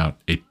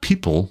about a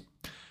people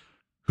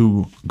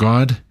who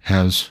God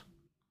has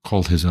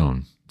called his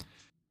own.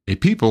 A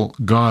people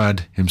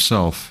God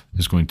himself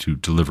is going to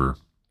deliver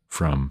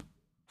from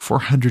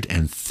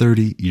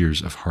 430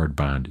 years of hard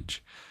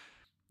bondage.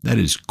 That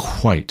is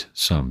quite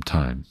some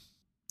time.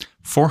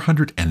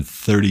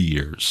 430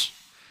 years.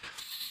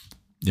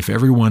 If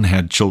everyone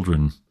had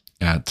children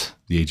at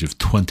the age of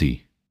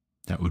 20,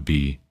 that would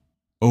be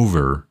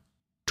over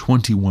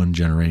 21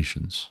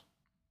 generations.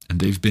 And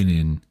they've been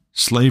in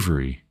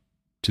slavery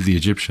to the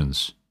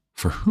Egyptians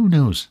for who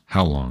knows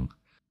how long.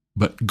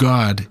 But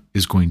God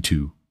is going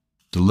to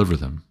deliver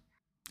them.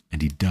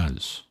 And he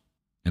does.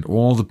 And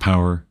all the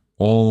power,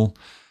 all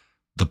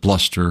the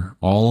bluster,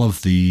 all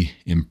of the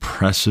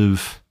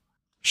impressive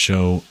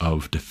show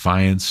of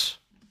defiance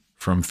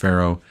from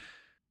Pharaoh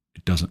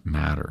it doesn't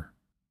matter.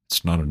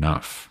 It's not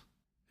enough.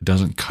 It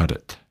doesn't cut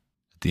it.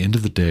 At the end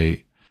of the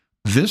day,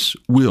 this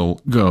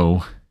will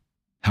go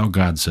how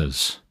God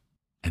says,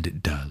 and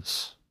it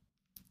does.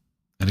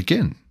 And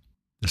again,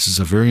 this is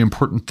a very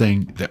important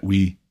thing that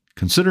we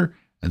consider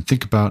and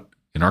think about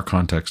in our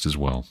context as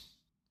well.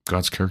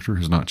 God's character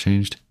has not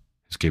changed.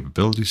 His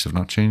capabilities have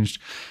not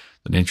changed.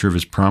 The nature of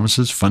his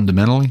promises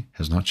fundamentally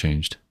has not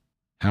changed.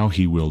 How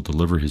he will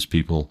deliver his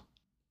people,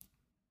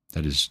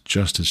 that is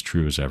just as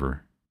true as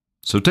ever.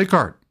 So take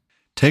heart.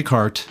 Take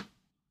heart,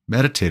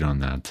 meditate on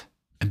that,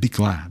 and be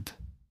glad,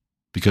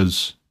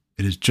 because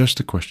it is just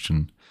a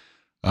question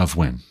of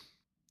when.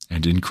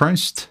 And in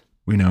Christ,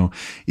 we know,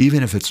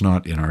 even if it's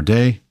not in our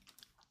day,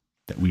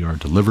 that we are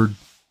delivered,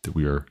 that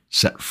we are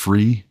set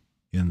free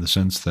in the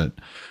sense that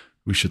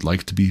we should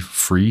like to be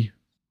free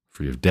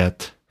of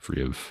debt,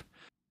 free of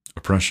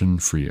oppression,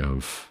 free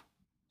of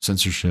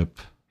censorship,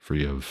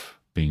 free of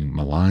being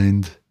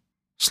maligned,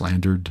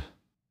 slandered,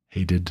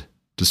 hated,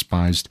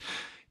 despised,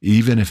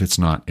 even if it's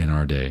not in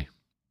our day.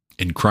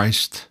 In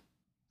Christ,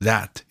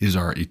 that is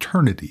our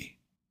eternity.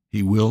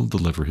 He will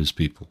deliver his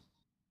people.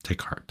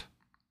 Take heart.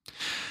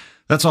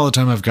 That's all the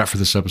time I've got for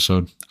this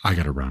episode. I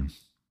got to run.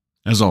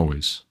 As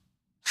always,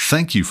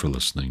 thank you for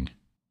listening.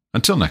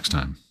 Until next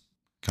time,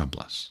 God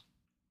bless.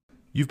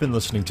 You've been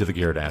listening to The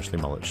Garrett Ashley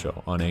Mullet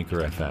Show on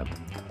Anchor FM.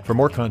 For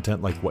more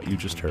content like what you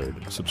just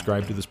heard,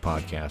 subscribe to this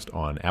podcast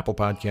on Apple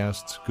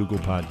Podcasts, Google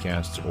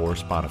Podcasts, or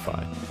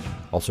Spotify.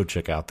 Also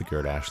check out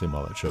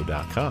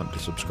thegarrettashleymulletshow.com to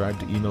subscribe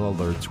to email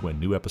alerts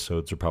when new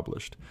episodes are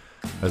published.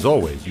 As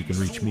always, you can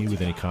reach me with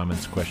any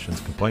comments,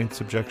 questions,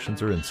 complaints,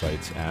 objections, or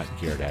insights at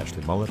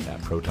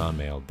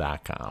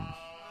garrettashleyMullet@protonmail.com.